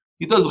better?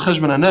 He does a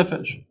Cheshbon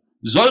HaNefesh.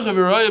 He'll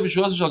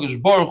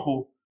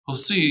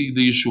see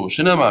the Yeshua.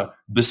 Shenemar,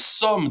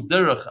 V'sam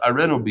derech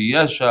arenu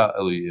b'yesha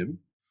Elohim.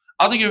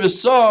 I'll give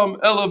V'sam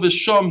ela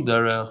v'sham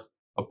derech.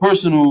 A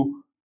person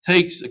who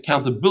takes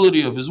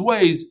accountability of his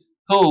ways,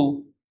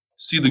 he'll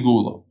see the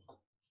Gula.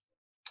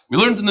 We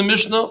learned in the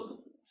Mishnah,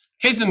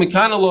 Ketzim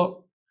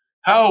Mekanala,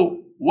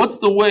 what's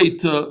the way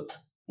to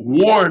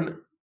warn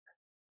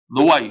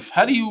the wife?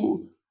 How do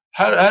you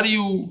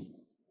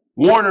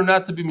warn her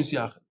not to be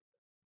misyachet?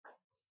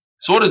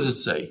 So what does it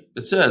say?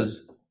 It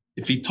says,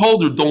 if he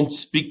told her don't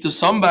speak to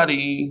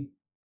somebody,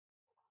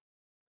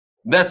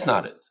 that's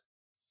not it.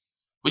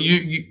 But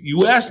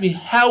you asked me,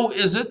 how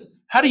is it?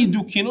 How do you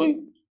do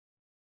kinoi?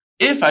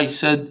 If I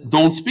said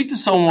don't speak to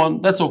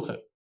someone, that's okay.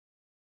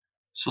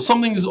 So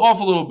something is off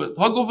a little bit.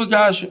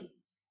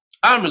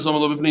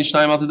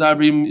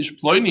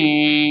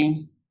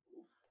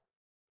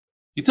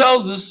 He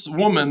tells this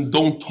woman,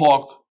 don't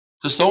talk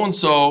to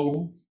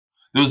so-and-so.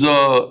 There's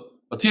a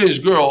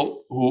teenage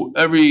girl who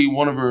every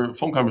one of her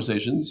phone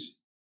conversations,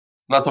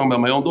 I'm not talking about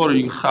my own daughter,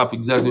 you can chop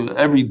exactly,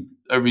 every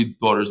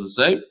daughter is the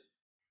same.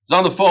 It's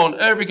on the phone,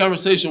 every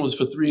conversation was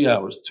for 3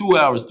 hours, 2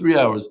 hours, 3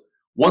 hours.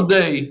 One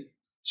day,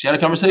 she had a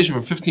conversation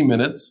for 15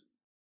 minutes,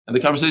 and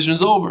the conversation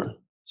is over.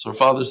 So her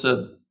father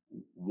said,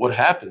 what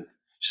happened?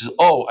 She says,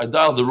 oh, I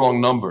dialed the wrong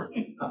number.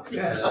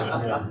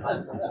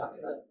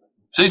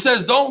 So he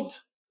says, don't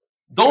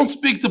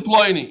speak to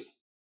Pliny.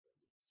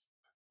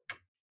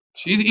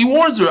 He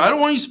warns her, I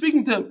don't want you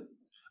speaking to him.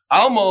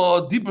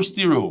 Alma dibur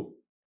stiru.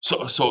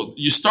 So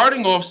you're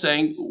starting off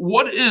saying,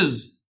 what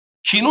is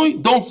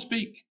kinoi? Don't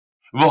speak.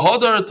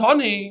 V'hadar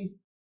tani.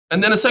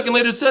 And then a second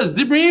later it says,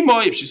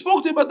 Dibrima, if she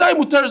spoke to him,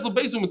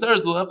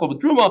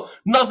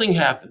 nothing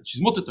happened.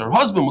 She's mutter to her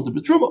husband, mutter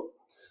betruma.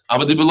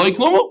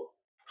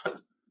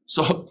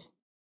 So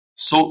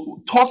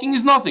talking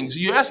is nothing. So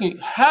you're asking,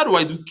 how do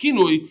I do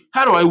kinoi?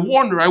 How do I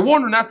warn her? I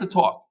warn her not to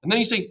talk. And then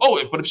you say,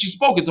 oh, but if she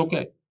spoke, it's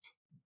okay.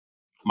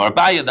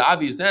 Marbaya, the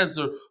obvious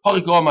answer,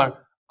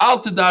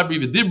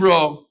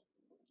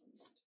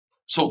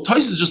 so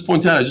Taisus just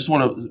points out, I just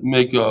want to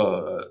make,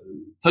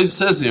 Taisus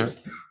says here,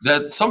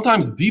 that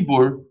sometimes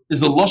dibur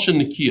is a lashon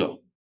nikia.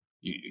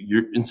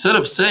 Instead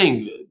of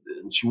saying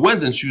she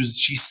went and she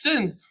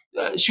sinned,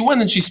 she went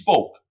and she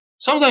spoke.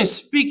 Sometimes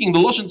speaking, the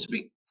lashon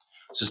speak.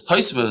 Says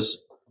Taisus.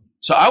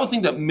 So I would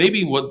think that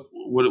maybe what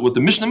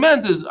the Mishnah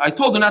meant is I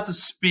told her not to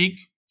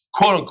speak,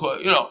 quote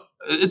unquote.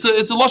 It's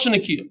a lashon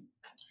nikia.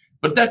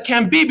 But that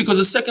can't be because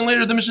a second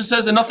later the Mishnah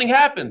says and nothing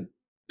happened.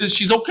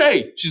 She's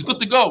okay. She's good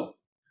to go.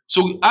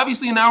 So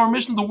obviously in our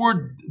Mishnah the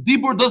word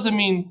dibur doesn't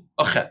mean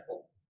a chet.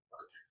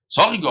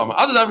 So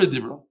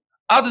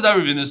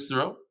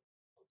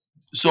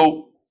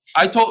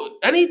I told,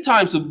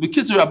 anytime, so the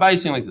kids are Abai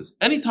saying like this,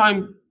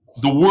 anytime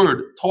the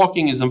word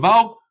talking is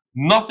involved,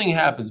 nothing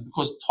happens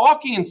because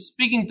talking and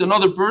speaking to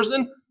another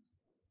person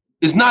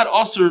is not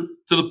usher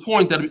to the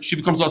point that she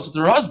becomes usher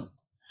to her husband.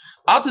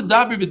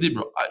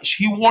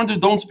 He warned her,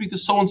 don't speak to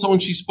so-and-so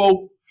and she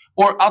spoke,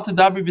 or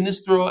and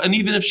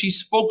even if she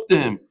spoke to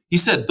him, he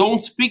said,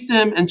 don't speak to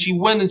him and she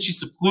went and she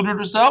secluded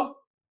herself,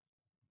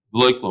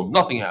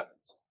 nothing happened.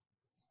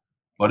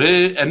 But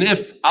and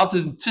if out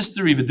of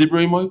tistery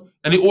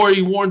and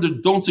he warned her,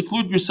 don't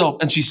seclude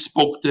yourself, and she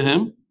spoke to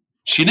him,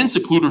 she didn't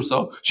seclude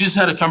herself. She just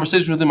had a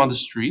conversation with him on the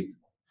street.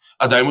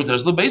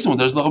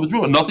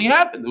 Nothing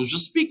happened. It was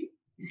just speaking.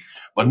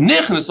 But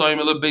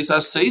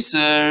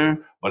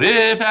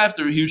if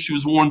after she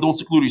was warned, don't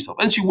seclude yourself,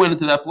 and she went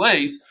into that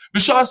place,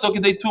 she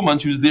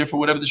was there for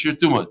whatever the shir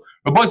tumah is.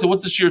 Rabbi said,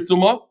 what's the shir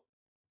tumah?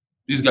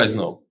 These guys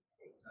know.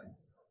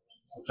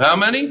 How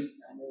many?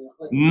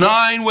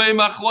 9-way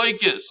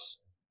machlokes.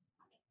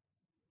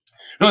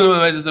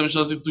 I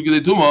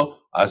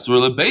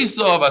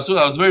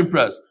was very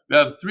impressed. We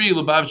have 3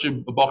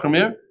 Lubavitcher Bachrim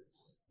here,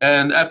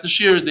 and after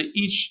shir, they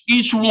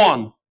each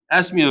one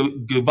asked me a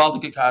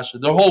gewaltige kasha.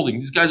 They're holding.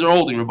 These guys are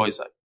holding, Rabbi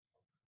said.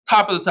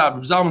 Top of the top.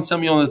 Rabbi Zalman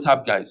sent me on the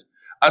top guys.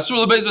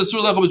 Asur lebeis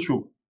v'asur lecha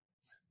b'trum.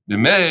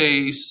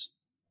 B'meis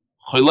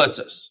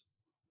choletzes.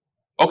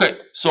 Okay,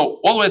 so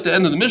all the way at the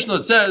end of the Mishnah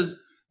it says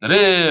that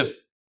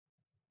if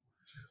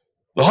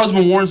the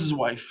husband warns his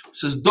wife,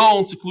 says,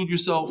 don't seclude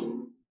yourself.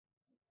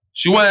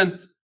 She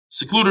went,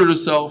 secluded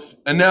herself,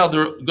 and now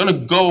they're going to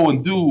go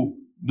and do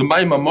the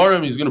Mayim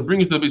Amarim. He's going to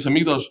bring it to the Beis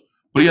HaMikdash.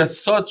 But he had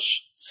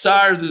such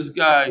tsar, this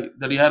guy,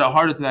 that he had a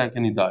heart attack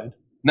and he died.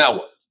 Now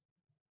what?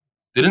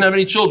 They didn't have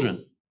any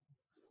children.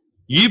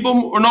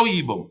 Yibum or no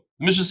Yibum?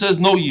 The Mishnah says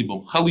no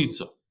Yibum.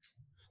 Chalitza.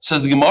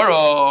 Says the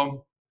Gemara,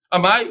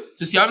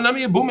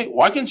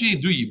 why can't she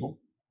do Yibum?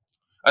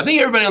 I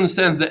think everybody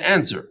understands the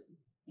answer.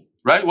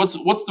 Right? What's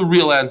the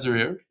real answer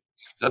here?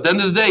 So at the end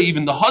of the day,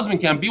 even the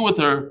husband can't be with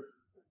her,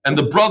 and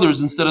the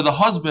brothers instead of the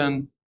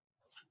husband.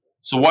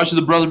 So why should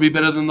the brother be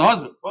better than the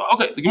husband? Well,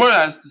 okay, the Gemara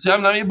asks,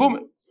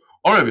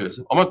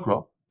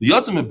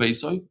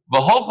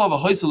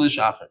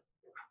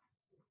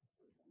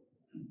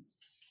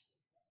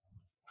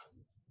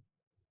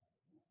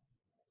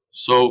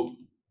 so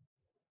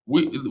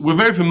we're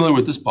very familiar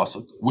with this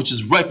pasuk, which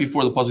is right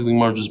before the pasuk the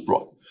Gemara just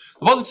brought.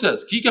 The pasuk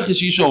says,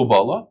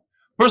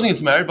 person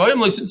gets married,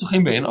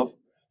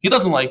 he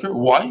doesn't like her.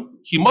 Why?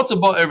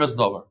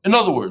 In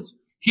other words,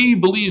 he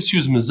believes she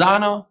was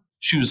mizana,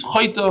 she was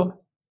chayta.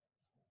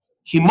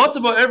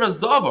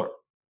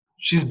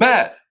 She's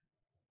bad.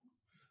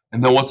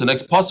 And then what's the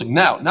next pasuk?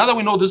 Now that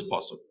we know this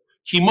pasuk,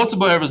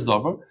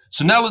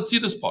 so now let's see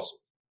this pasuk.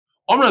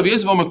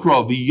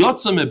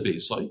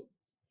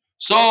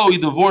 So he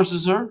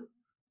divorces her.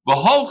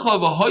 What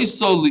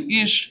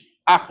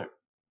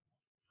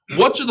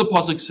should the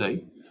pasuk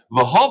say?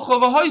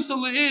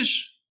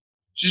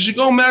 She should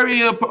go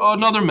marry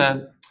another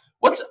man.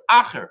 What's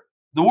acher?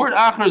 The word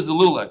acher is a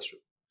little extra.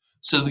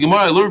 Says the Gemara,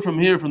 I learned from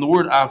here from the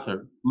word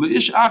acher.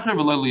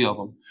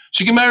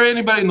 She can marry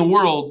anybody in the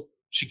world.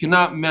 She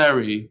cannot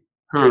marry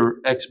her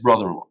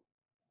ex-brother-in-law.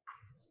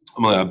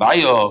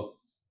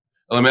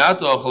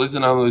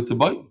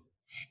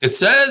 It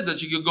says that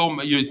she could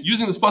go, you're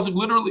using this pasuk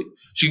literally,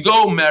 she could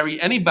go marry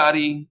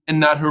anybody and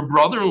not her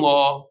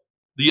brother-in-law,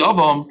 the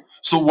Yavam.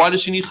 So why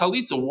does she need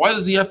chalitza? Why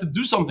does he have to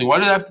do something? Why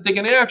does he have to take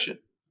any action?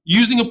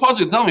 Using a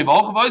pasuk, tell me,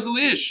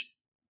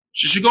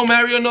 she should go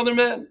marry another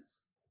man.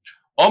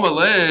 Wait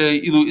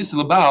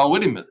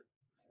a minute.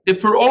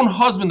 If her own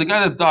husband, the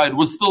guy that died,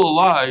 was still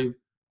alive,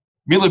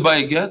 by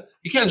a get,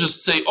 you can't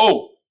just say,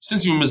 oh,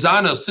 since you're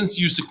mizana, since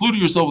you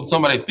secluded yourself with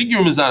somebody, I think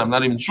you're mizana, I'm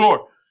not even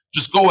sure.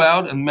 Just go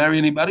out and marry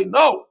anybody?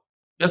 No.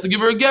 He has to give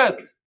her a get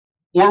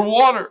or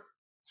water.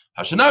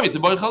 So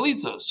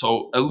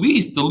at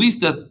least, the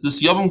least that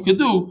this Yavam could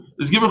do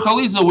is give her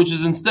chalitza, which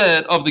is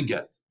instead of the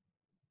get.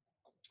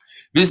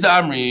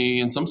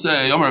 And some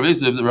say, the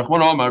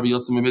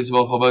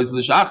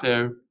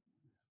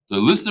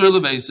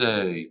lister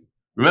say,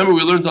 remember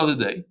we learned the other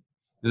day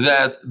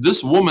that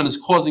this woman is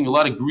causing a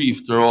lot of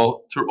grief to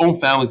her own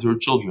family, to her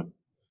children.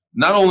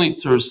 Not only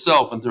to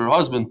herself and to her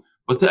husband,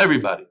 but to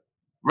everybody.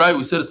 Right?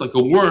 We said it's like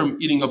a worm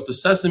eating up the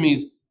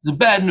sesames. It's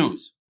bad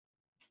news.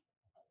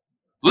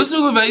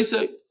 Listen to the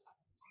say,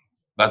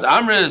 but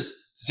Amres,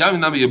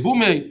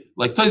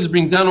 like Taisus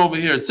brings down over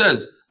here, it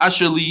says,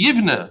 Asher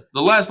liyivne,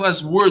 the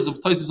last words of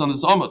Taisus on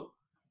this Amud.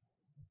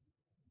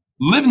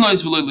 Live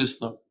nice v'lo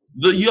listener.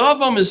 The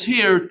Yavam is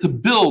here to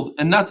build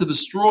and not to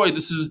destroy.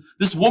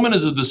 This woman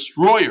is a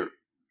destroyer.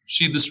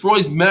 She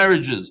destroys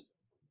marriages.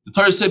 The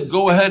Torah said,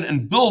 go ahead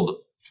and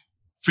build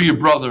for your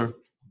brother.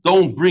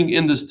 Don't bring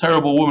in this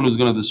terrible woman who's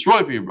going to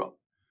destroy for your brother.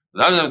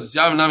 Wait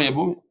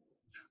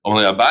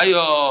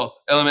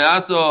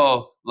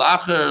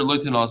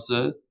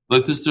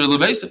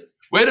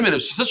a minute,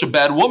 if she's such a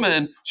bad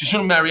woman, she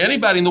shouldn't marry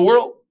anybody in the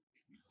world.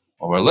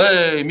 Did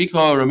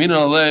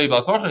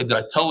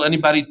I tell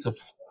anybody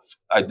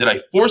did I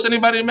force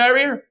anybody to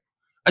marry her?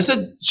 I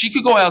said she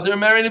could go out there and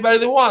marry anybody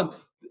they want.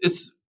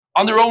 It's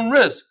on their own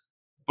risk.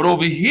 But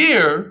over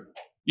here,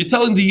 you're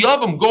telling the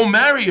Yavam, go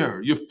marry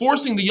her. You're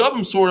forcing the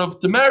Yavam sort of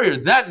to marry her.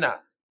 That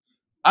not.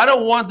 I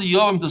don't want the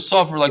Yavam to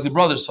suffer like the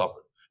brothers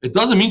suffered. It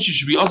doesn't mean she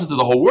should be ushered to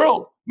the whole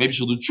world. Maybe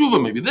she'll do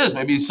tshuva, maybe this,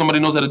 maybe somebody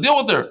knows how to deal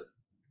with her.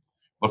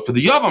 But for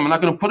the Yavam, I'm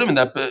not going to put him in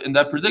that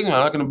predicament.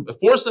 I'm not going to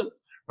force him.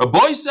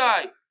 Rabbi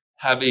Sai,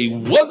 have a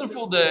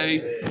wonderful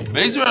day.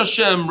 Be'ezer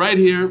Hashem, right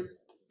here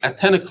at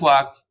 10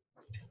 o'clock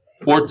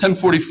or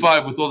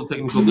 10:45 with all the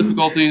technical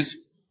difficulties.